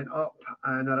 We went up,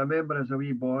 and I remember as a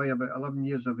wee boy, about 11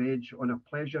 years of age, on a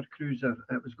pleasure cruiser.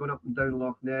 It was going up and down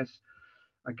Loch Ness.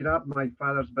 I grabbed my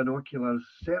father's binoculars,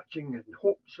 searching in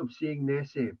hopes of seeing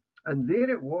Nessie. And there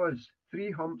it was,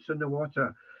 3 humps in the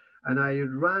water. And I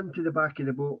ran to the back of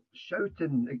the boat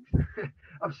shouting,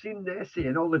 I've seen Nessie.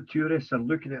 And all the tourists are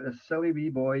looking at this silly wee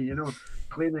boy, you know,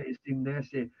 claiming he's seen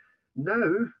Nessie.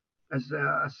 Now, as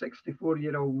a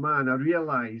 64-year-old man, I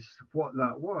realise what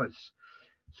that was.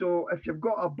 So if you've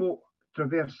got a boat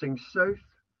traversing south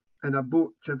and a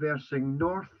boat traversing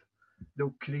north,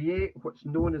 they'll create what's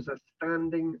known as a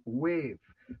standing wave.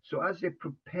 So as they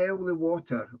propel the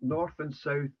water north and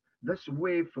south, this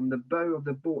wave from the bow of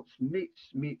the boats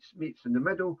meets in the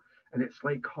middle, and it's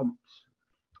like humps.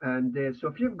 And so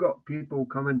if you've got people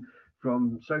coming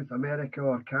from South America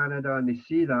or Canada and they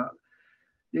see that,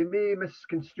 they may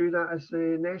misconstrue that as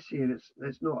Nessie, and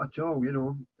it's not at all, you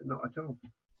know, not at all.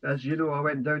 As you know, I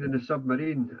went down in the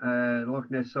submarine,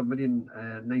 Loch Ness submarine,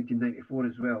 1994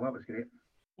 as well. That was great.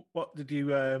 What did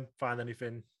you find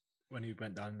anything when you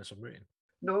went down in the submarine?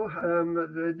 No,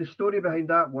 the story behind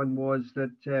that one was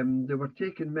that they were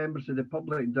taking members of the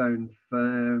public down for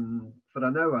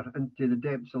an hour into the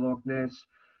depths of Loch Ness.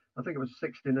 I think it was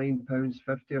 £69.50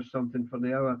 or something for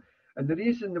the hour. And the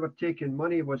reason they were taking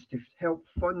money was to help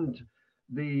fund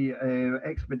the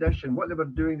expedition. What they were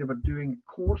doing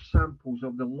core samples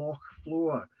of the loch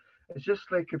floor. It's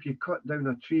just like if you cut down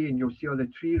a tree and you'll see all the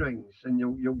tree rings, and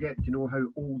you'll get to know how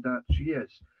old that tree is.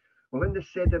 Well, in the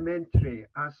sedimentary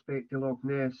aspect of Loch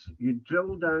Ness, you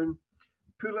drill down,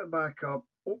 pull it back up,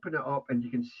 open it up, and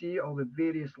you can see all the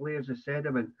various layers of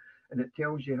sediment, and it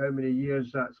tells you how many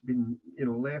years that's been, you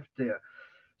know, left there.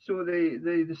 So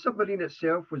the submarine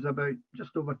itself was about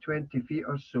just over 20 feet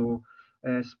or so,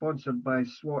 sponsored by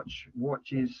Swatch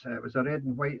watches. It was a red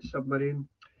and white submarine.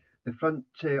 The front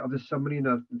of the submarine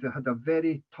had a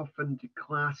very toughened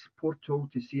glass porthole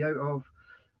to see out of.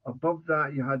 Above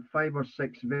that, you had 5 or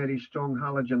 6 very strong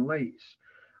halogen lights,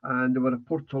 and there were a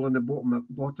porthole on the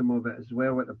bottom of it as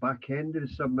well at the back end of the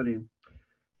submarine.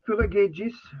 Full of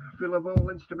gauges, full of all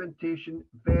instrumentation,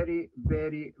 very,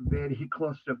 very, very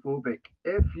claustrophobic.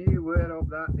 If you were of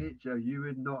that nature, you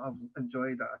would not have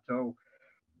enjoyed it at all.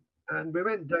 And we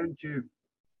went down to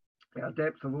a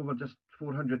depth of over just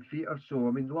 400 feet or so.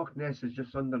 I mean, Loch Ness is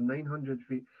just under 900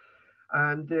 feet.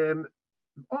 And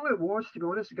all it was, to be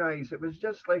honest, guys, it was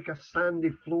just like a sandy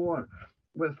floor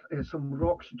with some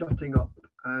rocks jutting up.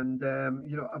 And,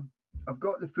 you know, I've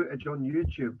got the footage on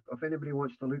YouTube. If anybody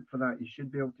wants to look for that, you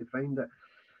should be able to find it.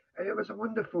 And it was a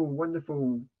wonderful,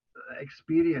 wonderful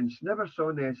experience. Never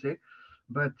saw Nessie,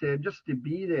 but just to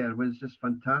be there was just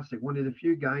fantastic. One of the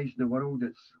few guys in the world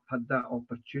that's had that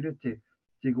opportunity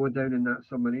to go down in that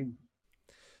submarine.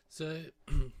 So,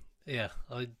 yeah,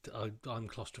 I'm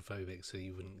claustrophobic, so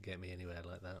you wouldn't get me anywhere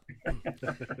like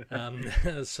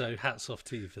that. So hats off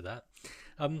to you for that.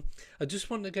 I just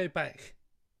want to go back.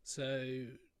 So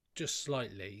just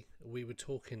slightly, we were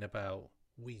talking about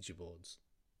Ouija boards.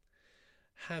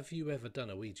 Have you ever done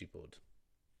a Ouija board?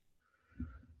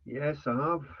 Yes, I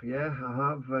have. Yeah, I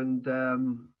have. And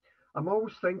I'm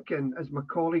always thinking, as my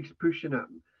colleagues pushing it,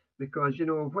 because, you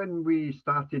know, when we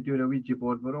started doing a Ouija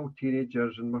board, we're all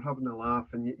teenagers and we're having a laugh,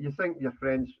 and you think your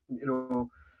friends, you know,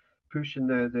 pushing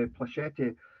the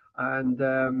planchette, and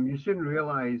you soon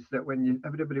realise that when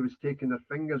everybody was taking their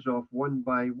fingers off one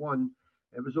by one,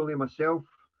 it was only myself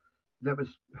that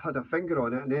had a finger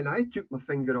on it, and then I took my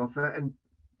finger off it, and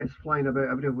it's flying about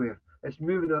everywhere. It's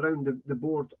moving around the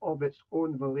board of its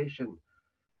own volition.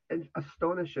 It's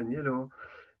astonishing, you know.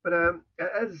 But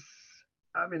it is,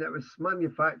 I mean, it was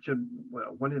manufactured,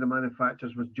 well, one of the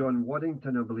manufacturers was John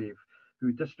Waddington, I believe,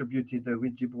 who distributed the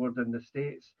Ouija board in the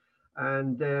States.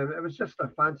 And it was just a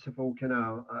fanciful kind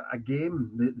of a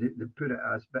game, they put it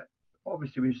as. But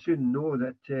obviously we soon know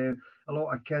that a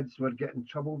lot of kids were getting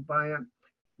troubled by it.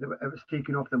 It was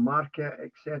taken off the market,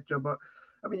 etc. But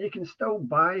I mean, you can still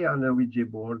buy an Ouija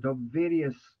board of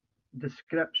various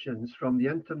descriptions from the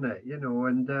internet, you know.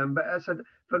 And but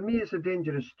for me, it's a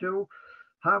dangerous tool.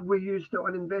 Have we used it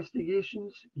on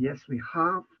investigations? Yes, we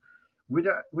have. Would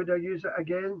I use it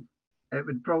again? It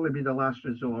would probably be the last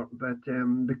resort, but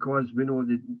because we know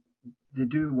they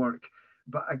do work.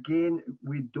 But again,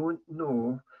 we don't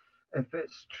know if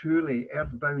it's truly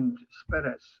earthbound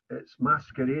spirits, it's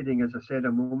masquerading, as I said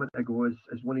a moment ago,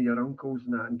 as one of your uncles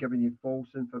and that, and giving you false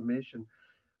information.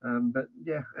 But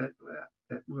yeah,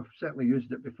 we've certainly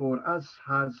used it before, as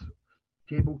has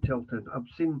table tilting. I've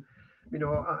seen, you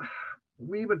know,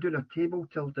 we were doing a table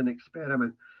tilting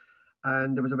experiment,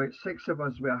 and there was about six of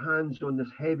us with our hands on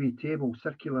this heavy table,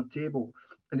 circular table,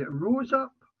 and it rose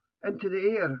up into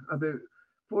the air about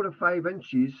 4 or 5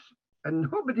 inches, and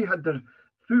nobody had their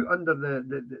foot under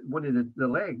the one of the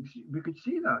legs. We could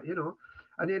see that, you know,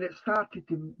 and then it started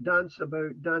to dance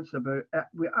about, dance about.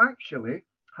 We actually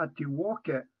had to walk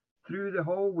it through the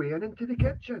hallway and into the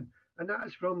kitchen, and that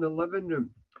is from the living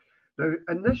room. Now,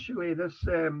 initially, this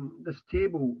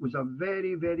table was a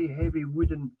very, very heavy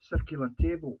wooden circular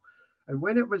table, and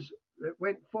when it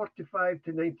went 45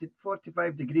 to 90,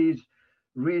 45 degrees,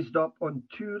 raised up on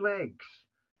two legs,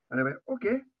 and I went,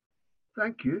 okay,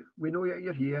 thank you, we know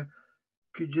you're here.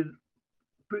 Could you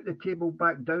put the table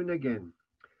back down again?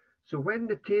 So when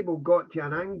the table got to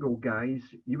an angle, guys,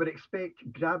 you would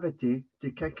expect gravity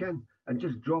to kick in and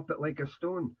just drop it like a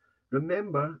stone.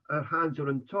 Remember, our hands are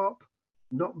on top,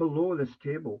 not below this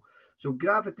table. So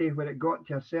gravity, when it got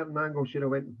to a certain angle, should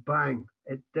have went bang.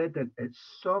 It didn't. It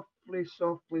softly,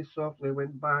 softly, softly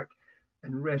went back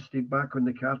and rested back on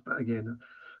the carpet again.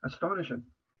 Astonishing.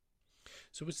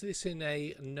 So was this in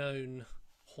a known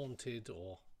haunted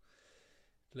or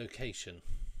location?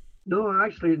 No,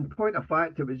 actually, in point of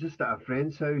fact, it was just at a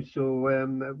friend's house, so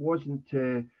it wasn't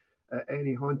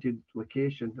any haunted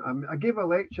location. I gave a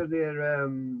lecture there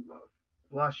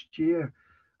last year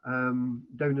down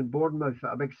in Bournemouth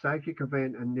at a big psychic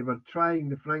event, and they were trying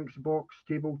the Frank's box,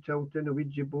 table tilting, a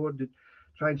Ouija board,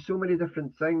 trying so many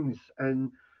different things.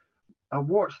 And I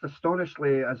watched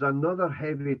astonishingly as another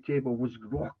heavy table was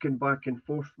rocking back and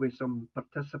forth with some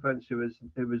participants who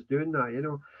was doing that, you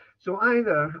know. So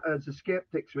either, as the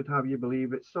skeptics would have you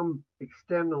believe, it's some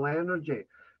external energy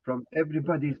from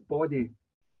everybody's body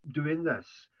doing this.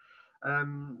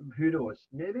 Who knows?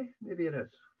 Maybe it is.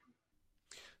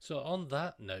 So on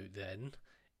that note then,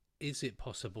 is it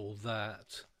possible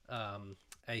that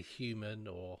a human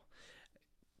or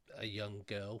a young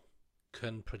girl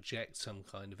can project some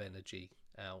kind of energy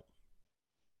out?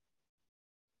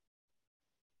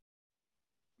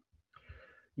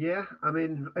 Yeah, I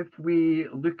mean, if we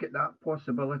look at that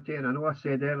possibility, and I know I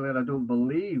said earlier I don't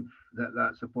believe that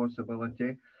that's a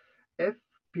possibility, if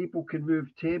people can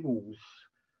move tables,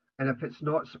 and if it's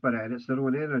not spirit, it's their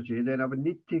own energy, then I would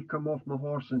need to come off my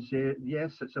horse and say,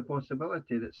 yes, it's a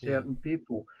possibility that certain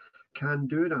people can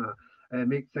do that,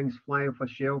 make things fly off a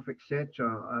shelf, etc.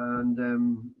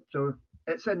 And so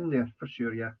it's in there for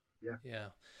sure, yeah.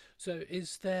 So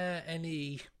is there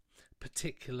any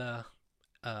particular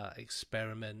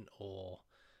experiment or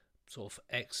sort of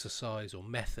exercise or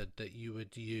method that you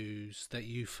would use that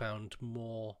you found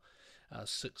more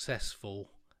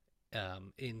successful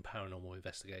in paranormal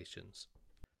investigations?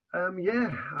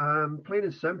 Plain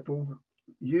and simple,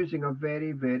 using a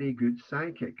very, very good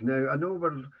psychic. Now, I know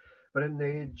we're in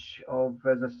the age of,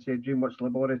 as I said, DreamWorks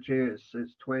Laboratory. It's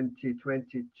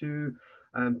 2022.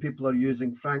 People are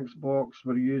using Frank's box.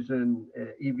 We're using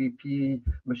EVP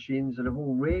machines and a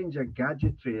whole range of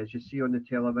gadgetry, as you see on the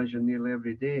television nearly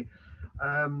every day.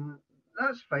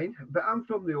 That's fine, but I'm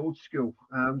from the old school.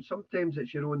 Sometimes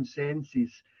it's your own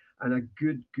senses and a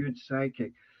good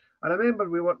psychic. I remember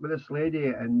we worked with this lady,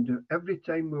 and every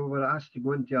time we were asked to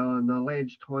go into an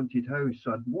alleged haunted house,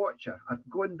 so I'd watch her. I'd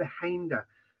go in behind her,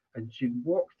 and she'd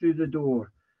walk through the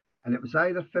door, and it was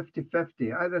either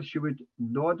 50-50. Either she would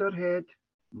nod her head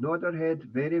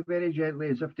very, very gently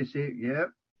as if to say, yeah,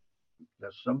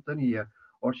 there's something here,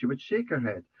 or she would shake her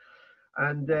head.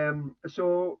 And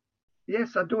so,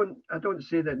 yes, I don't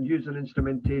say that using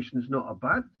instrumentation is not a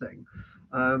bad thing.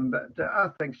 But I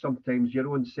think sometimes your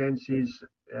own senses,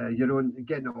 your own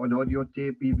getting it on audio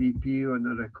tape, EVP, on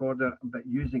a recorder, but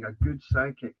using a good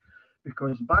psychic.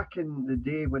 Because back in the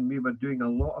day when we were doing a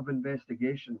lot of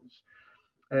investigations,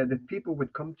 the people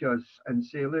would come to us and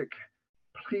say, look,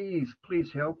 please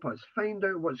help us. Find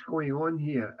out what's going on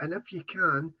here. And if you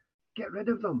can, get rid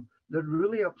of them. They're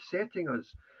really upsetting us.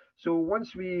 So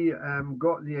once we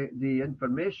got the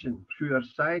information through our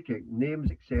psychic,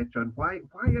 names, etc., and why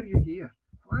are you here?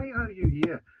 Why are you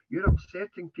here? You're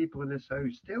upsetting people in this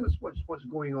house. Tell us what's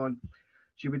going on.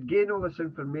 She would gain all this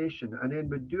information and then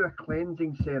would do a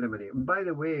cleansing ceremony. And by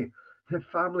the way, the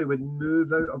family would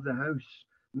move out of the house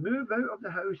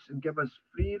and give us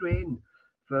free reign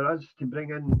for us to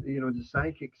bring in, the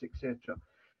psychics, etc.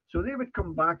 So they would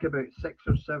come back about 6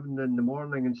 or 7 in the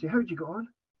morning and say, how did you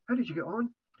get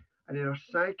on? And then our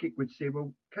psychic would say,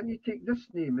 well, can you take this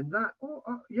name and that?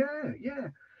 Oh, yeah, yeah.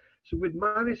 So we'd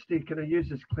manage to kind of use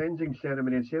this cleansing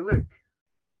ceremony and say, look,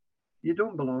 you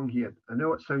don't belong here. I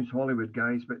know it sounds Hollywood,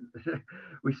 guys, but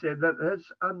we said that there's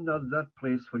another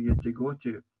place for you to go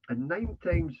to. And 9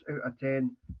 times out of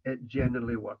 10, it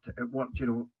generally worked. It worked,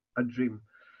 a dream.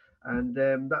 And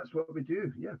that's what we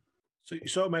do, yeah. So you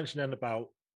sort of mentioned then about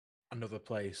another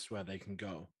place where they can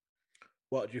go.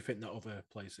 What do you think that other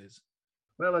place is?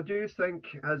 Well, I do think,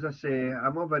 as I say,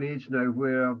 I'm of an age now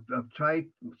where I've tried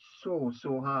so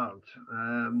hard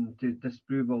to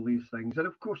disprove all these things. And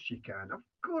of course you can. Of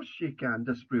course you can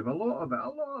disprove a lot of it. A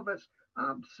lot of it's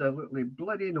absolutely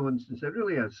bloody nonsense. It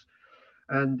really is.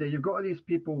 And you've got all these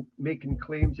people making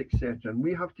claims, etc. And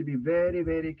we have to be very,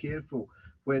 very careful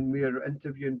when we're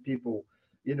interviewing people.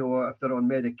 If they're on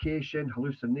medication,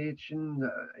 hallucination,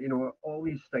 all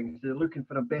these things. They're looking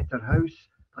for a better house.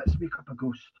 Let's make up a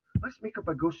ghost. Let's make up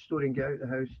a ghost story and get out of the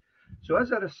house. So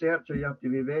as a researcher, you have to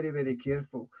be very, very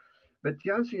careful. But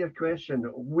to answer your question,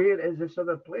 where is this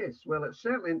other place? Well, it's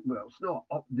not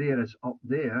up there as up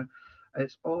there.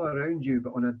 It's all around you,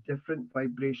 but on a different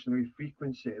vibrational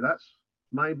frequency. That's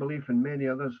my belief and many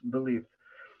others' belief.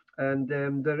 And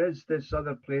there is this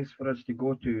other place for us to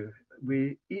go to.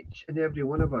 We, each and every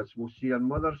one of us, will see our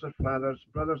mothers or fathers,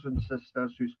 brothers and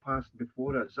sisters who's passed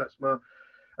before us.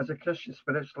 As a Christian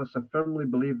spiritualist, I firmly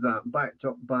believe that, backed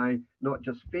up by not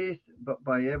just faith, but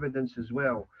by evidence as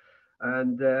well.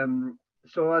 And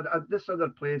so this other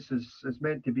place is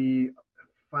meant to be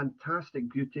fantastic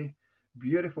beauty,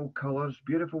 beautiful colours,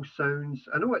 beautiful sounds.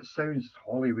 I know it sounds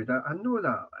Hollywood, I know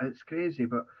that, it's crazy,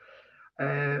 but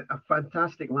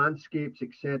fantastic landscapes,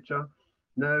 etc.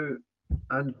 Now,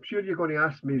 I'm sure you're going to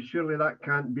ask me, surely that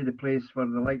can't be the place for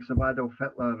the likes of Adolf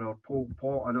Hitler or Pol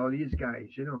Pot and all these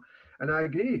guys, And I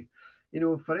agree.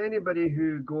 For anybody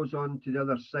who goes on to the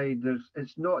other side,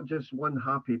 it's not just one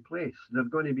happy place. There's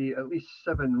going to be at least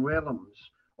 7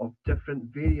 realms of different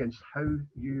variants, how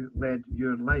you led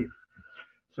your life.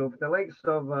 So if the likes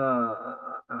of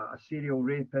a serial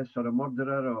rapist or a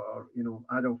murderer or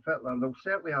Adolf Hitler, they'll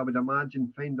certainly, I would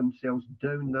imagine, find themselves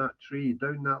down that tree,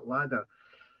 down that ladder,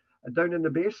 down in the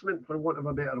basement, for want of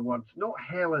a better word. Not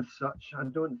hell as such. I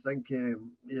don't think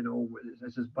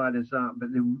it's as bad as that, but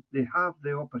they have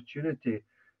the opportunity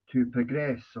to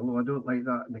progress. Although I don't like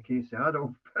that in the case of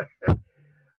Adolf.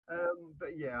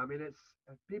 But yeah, I mean,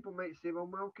 people might say, well,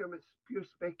 Malcolm, it's pure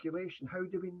speculation. How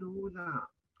do we know that?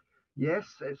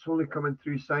 Yes, it's only coming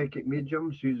through psychic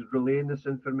mediums who's relaying this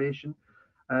information.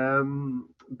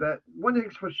 But one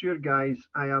thing's for sure, guys,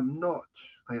 I am not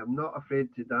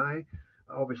afraid to die.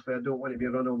 Obviously, I don't want to be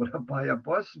run over by a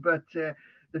bus, but the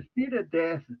fear of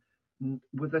death,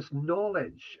 with this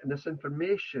knowledge and this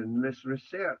information, this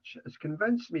research, has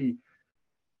convinced me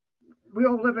we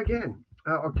all live again.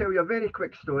 I'll tell you a very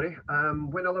quick story.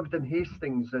 When I lived in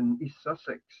Hastings in East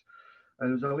Sussex, there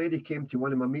was a lady came to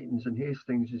one of my meetings in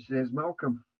Hastings. She says,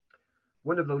 Malcolm,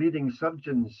 one of the leading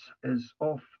surgeons is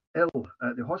off ill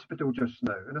at the hospital just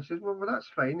now. And I said, well, that's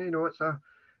fine.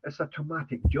 It's a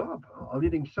traumatic job, a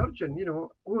leading surgeon,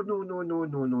 Oh,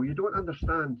 no, you don't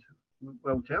understand.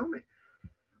 Well, tell me.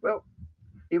 Well,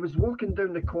 he was walking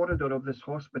down the corridor of this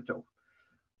hospital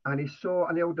and he saw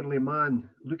an elderly man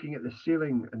looking at the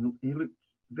ceiling and he looked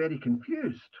very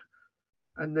confused.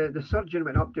 And the surgeon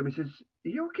went up to him and says, are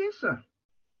you okay, sir?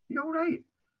 You all right?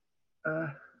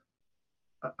 I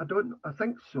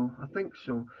think so.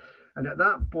 And at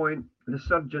that point, the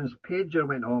surgeon's pager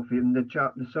went off and the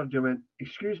surgeon went,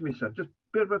 excuse me, sir, just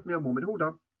bear with me a moment, hold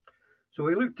on. So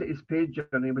he looked at his pager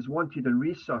and he was wanted in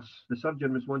resus. The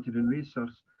surgeon was wanted in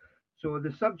resus. So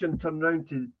the surgeon turned around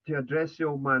to address the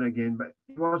old man again, but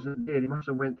he wasn't there. He must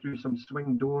have went through some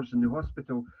swing doors in the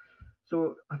hospital.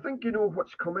 So I think you know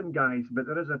what's coming, guys, but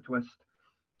there is a twist.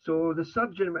 So the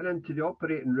surgeon went into the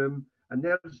operating room and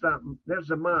there's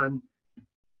a man,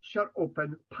 shirt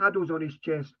open, paddles on his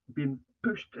chest, being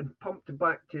pushed and pumped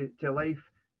back to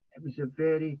life. It was the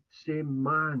very same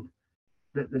man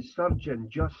that the surgeon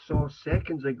just saw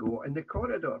seconds ago in the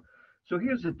corridor. So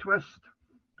here's the twist.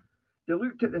 They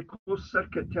looked at the closed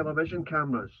circuit television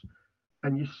cameras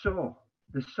and you saw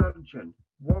the surgeon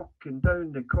walking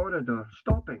down the corridor,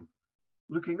 stopping,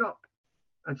 looking up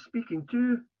and speaking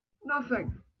to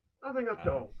nothing at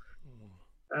all.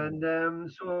 And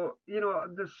so,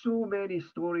 there's so many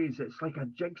stories. It's like a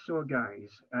jigsaw,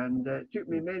 guys. And it took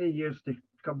me many years to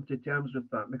come to terms with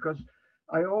that because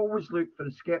I always look for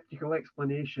the skeptical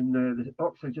explanation, the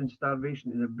oxygen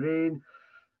starvation in the brain,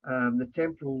 the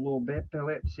temporal lobe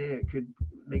epilepsy. It could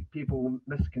make people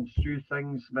misconstrue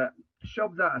things, but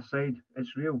shove that aside.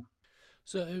 It's real.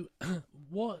 So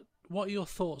what what are your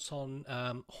thoughts on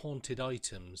haunted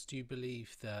items? Do you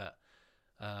believe that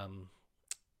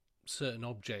certain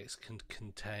objects can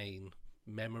contain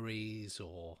memories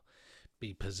or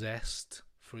be possessed,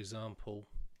 for example,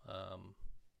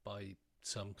 by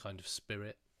some kind of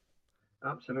spirit?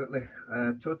 Absolutely,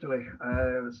 totally.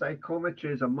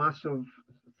 Psychometry is a massive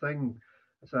thing.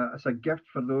 It's a gift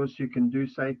for those who can do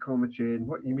psychometry. And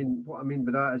what I mean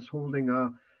by that is holding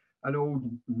an old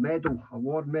medal, a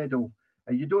war medal,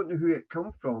 and you don't know who it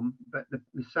come from, but the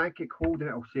psychic holding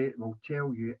it will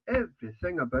tell you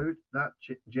everything about that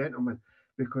gentleman,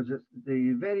 because it's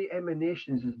the very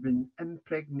emanations has been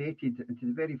impregnated into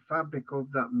the very fabric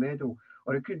of that medal,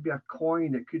 or it could be a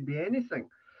coin, it could be anything.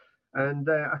 And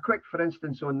a quick, for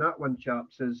instance, on that one,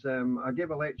 chaps, is I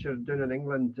gave a lecture down in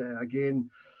England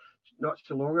again not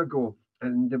so long ago,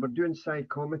 and they were doing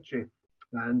psychometry.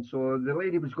 And so the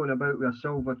lady was going about with a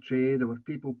silver tray. There were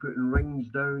people putting rings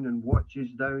down and watches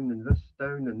down and this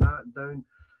down and that down.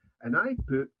 And I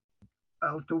put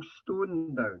a little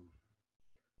stone down.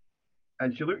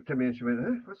 And she looked at me and she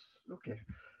went, what's okay.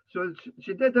 So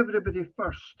she did everybody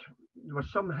first. There were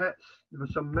some hits, there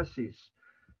were some misses.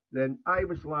 Then I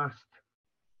was last.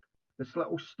 This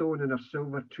little stone in her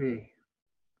silver tray.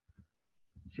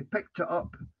 She picked it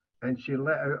up and she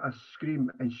let out a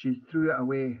scream and she threw it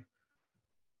away.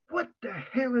 What the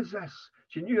hell is this?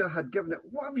 She knew I had given it.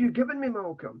 What have you given me,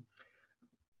 Malcolm?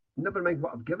 Never mind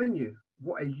what I've given you.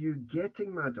 What are you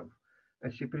getting, madam?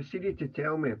 And she proceeded to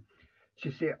tell me. She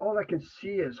said, all I can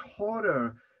see is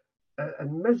horror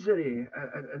and misery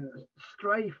and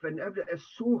strife and everything. It's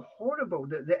so horrible.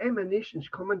 The emanations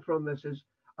coming from this is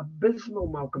abysmal,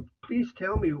 Malcolm. Please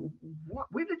tell me,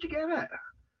 where did you get it?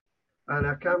 And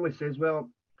her calmly says, well,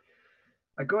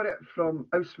 I got it from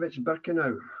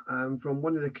Auschwitz-Birkenau, from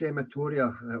one of the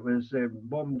crematoria that was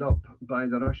bombed up by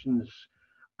the Russians.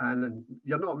 And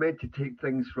you're not meant to take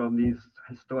things from these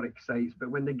historic sites, but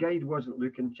when the guide wasn't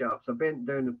looking, chaps, I bent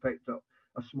down and picked up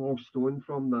a small stone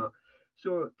from that.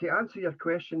 So to answer your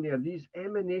question there, these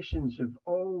emanations of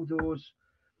all those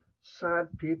sad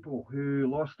people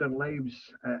who lost their lives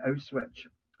at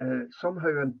Auschwitz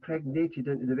somehow impregnated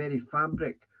into the very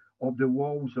fabric of the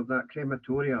walls of that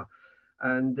crematoria.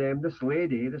 And this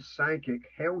lady, this psychic,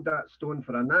 held that stone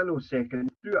for a nanosecond,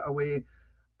 threw it away,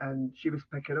 and she was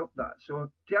picking up that.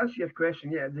 So to answer your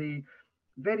question, yeah, the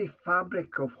very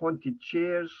fabric of haunted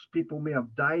chairs, people may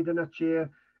have died in a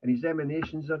chair, and his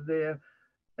emanations are there.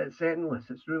 It's endless.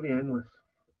 It's really endless.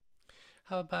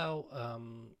 How about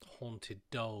haunted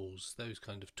dolls, those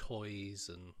kind of toys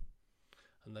and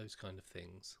those kind of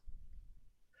things?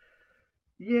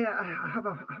 Yeah,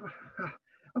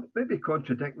 I'll maybe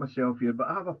contradict myself here, but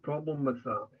I have a problem with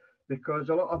that because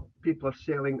a lot of people are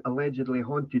selling allegedly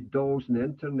haunted dolls on the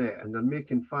internet and they're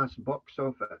making fast bucks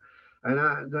off it.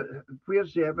 And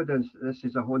where's the evidence that this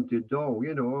is a haunted doll?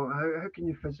 You know, how can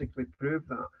you physically prove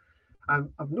that?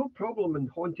 I've no problem in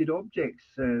haunted objects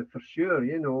for sure.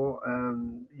 You know,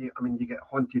 you get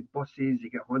haunted buses, you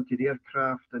get haunted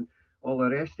aircraft, and all the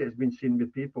rest of it has been seen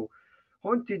with people.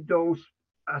 Haunted dolls,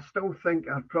 I still think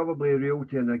are probably real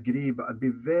to an degree, but I'd be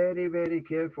very, very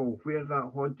careful where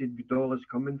that haunted doll is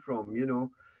coming from. You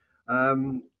know,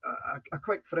 a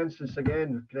quick, for instance,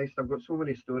 again, Christ, I've got so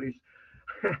many stories.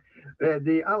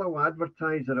 The Alloa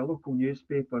Advertiser, a local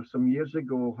newspaper, some years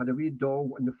ago, had a wee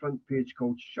doll on the front page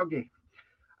called Shuggy,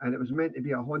 and it was meant to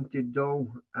be a haunted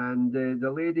doll. And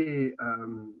the lady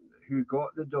who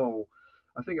got the doll,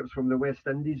 I think it was from the West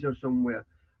Indies or somewhere,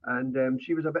 and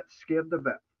she was a bit scared of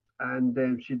it,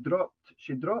 and she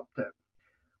dropped it,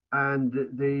 and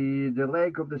the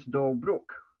leg of this doll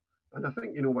broke, and I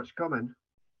think you know what's coming.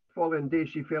 Following day,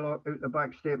 she fell out the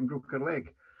back step and broke her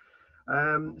leg.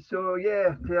 So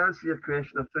yeah, to answer your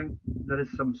question, I think there is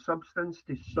some substance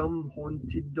to some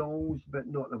haunted dolls, but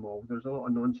not them all. There's a lot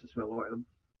of nonsense with a lot of them.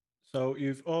 So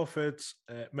you've authored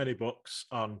many books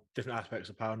on different aspects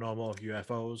of paranormal,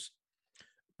 UFOs,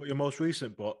 but your most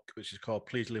recent book, which is called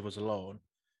Please Leave Us Alone,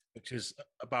 which is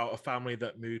about a family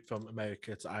that moved from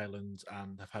America to Ireland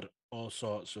and have had all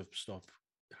sorts of stuff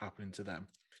happening to them.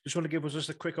 Just want to give us just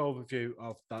a quick overview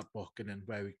of that book and then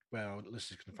where our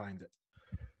listeners can find it.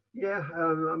 Yeah,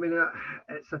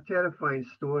 it's a terrifying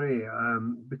story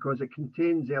because it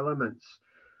contains elements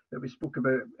that we spoke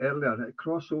about earlier,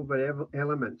 crossover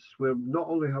elements, where not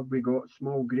only have we got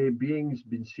small grey beings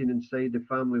being seen inside the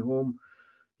family home,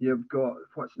 you've got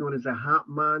what's known as a hat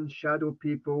man, shadow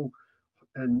people,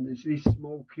 and there's these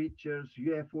small creatures,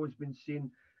 UFOs been seen.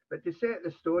 But to set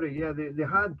the story, yeah, they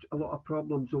had a lot of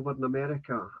problems over in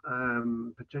America.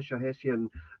 Patricia Hessian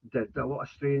did a lot of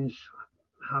strange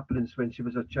happenings when she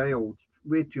was a child,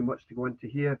 way too much to go into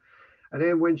here. And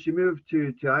then when she moved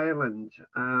to Ireland,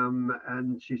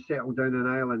 and she settled down in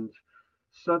Ireland,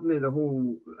 suddenly the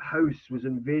whole house was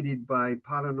invaded by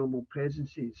paranormal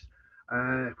presences,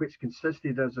 which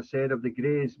consisted, as I said, of the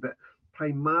Greys, but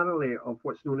primarily of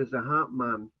what's known as the Hat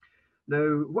Man.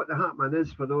 Now, what the Hat Man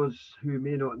is, for those who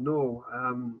may not know,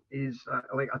 is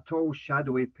like a tall,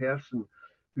 shadowy person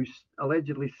who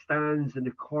allegedly stands in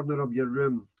the corner of your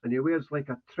room, and he wears like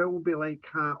a trilby-like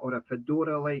hat or a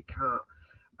fedora-like hat,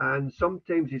 and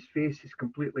sometimes his face is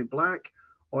completely black,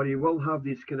 or he will have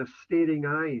these kind of staring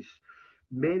eyes,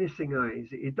 menacing eyes.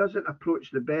 He doesn't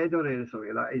approach the bed or anything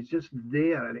like that. He's just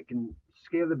there, and it can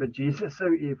scare the bejesus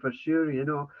out of you for sure, you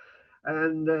know.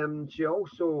 And she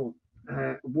also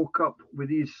woke up with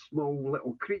these small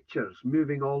little creatures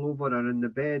moving all over her in the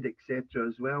bed, etc.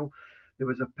 as well. There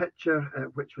was a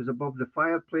picture which was above the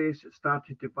fireplace. It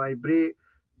started to vibrate,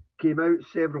 came out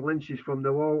several inches from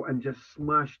the wall, and just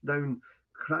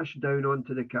crashed down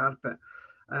onto the carpet.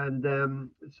 And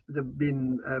there've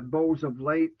been balls of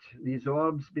light, these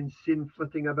orbs been seen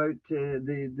flitting about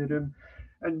the room.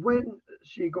 And when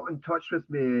she got in touch with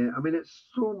me, I mean, it's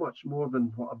so much more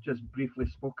than what I've just briefly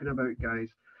spoken about, guys.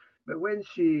 But when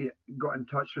she got in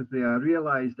touch with me, I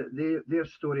realised that their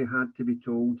story had to be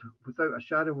told without a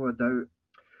shadow of a doubt,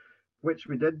 which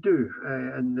we did do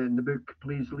in the book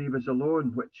Please Leave Us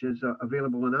Alone, which is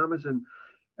available on Amazon.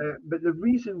 But the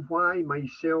reason why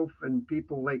myself and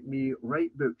people like me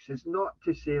write books is not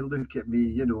to say, look at me,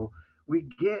 you know. We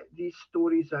get these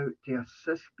stories out to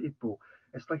assist people.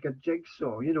 It's like a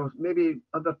jigsaw, you know. Maybe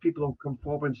other people will come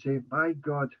forward and say, by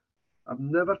God, I've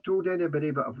never told anybody,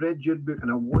 but I've read your book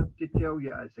and I want to tell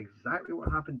you it's exactly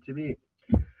what happened to me.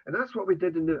 And that's what we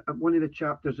did in one of the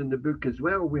chapters in the book as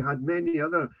well. We had many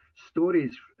other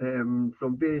stories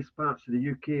from various parts of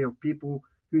the UK of people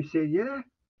who say, yeah,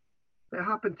 it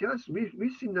happened to us.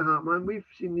 We've seen the Hat Man. We've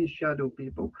seen these shadow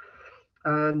people.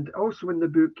 And also in the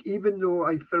book, even though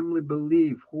I firmly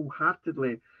believe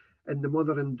wholeheartedly in the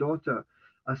mother and daughter,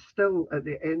 I still, at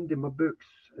the end of my books,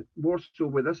 more so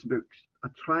with this book, I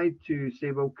tried to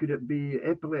say, well, could it be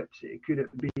epilepsy? Could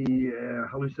it be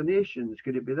hallucinations?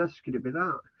 Could it be this? Could it be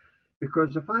that?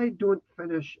 Because if I don't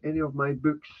finish any of my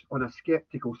books on a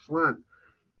skeptical slant,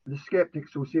 the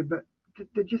skeptics will say, but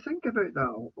did you think about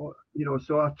that? Or, you know,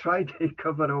 so I tried to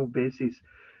cover all bases.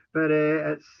 But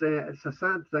it's a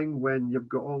sad thing when you've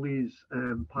got all these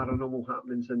paranormal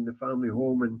happenings in the family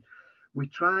home. And we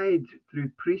tried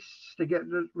through priests to get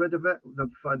rid of it. They've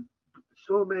had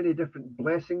so many different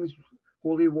blessings,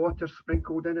 holy water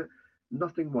sprinkled in it.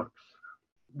 Nothing works.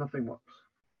 Nothing works.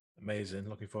 Amazing.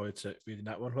 Looking forward to reading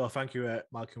that one. Well, thank you,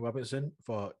 Malcolm Robinson,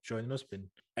 for joining us. Been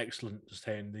excellent just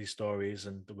hearing these stories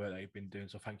and the work that you've been doing.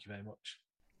 So thank you very much.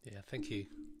 Yeah, thank you.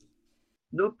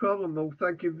 No problem. Well,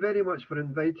 thank you very much for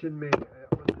inviting me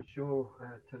on the show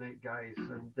tonight, guys.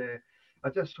 And I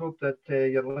just hope that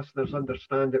your listeners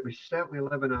understand that we certainly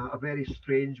live in a very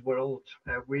strange world.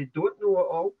 We don't know it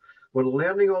all. We're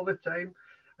learning all the time.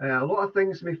 A lot of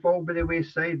things may fall by the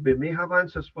wayside. We may have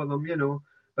answers for them, you know.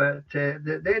 But at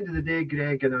the end of the day,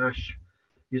 Greg and Ash,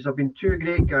 you have been two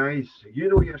great guys. You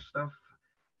know your stuff.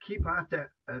 Keep at it,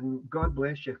 and God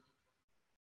bless you.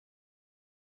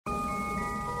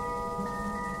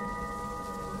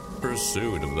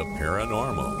 Pursuit of the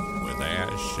Paranormal with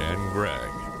Ash and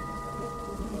Greg.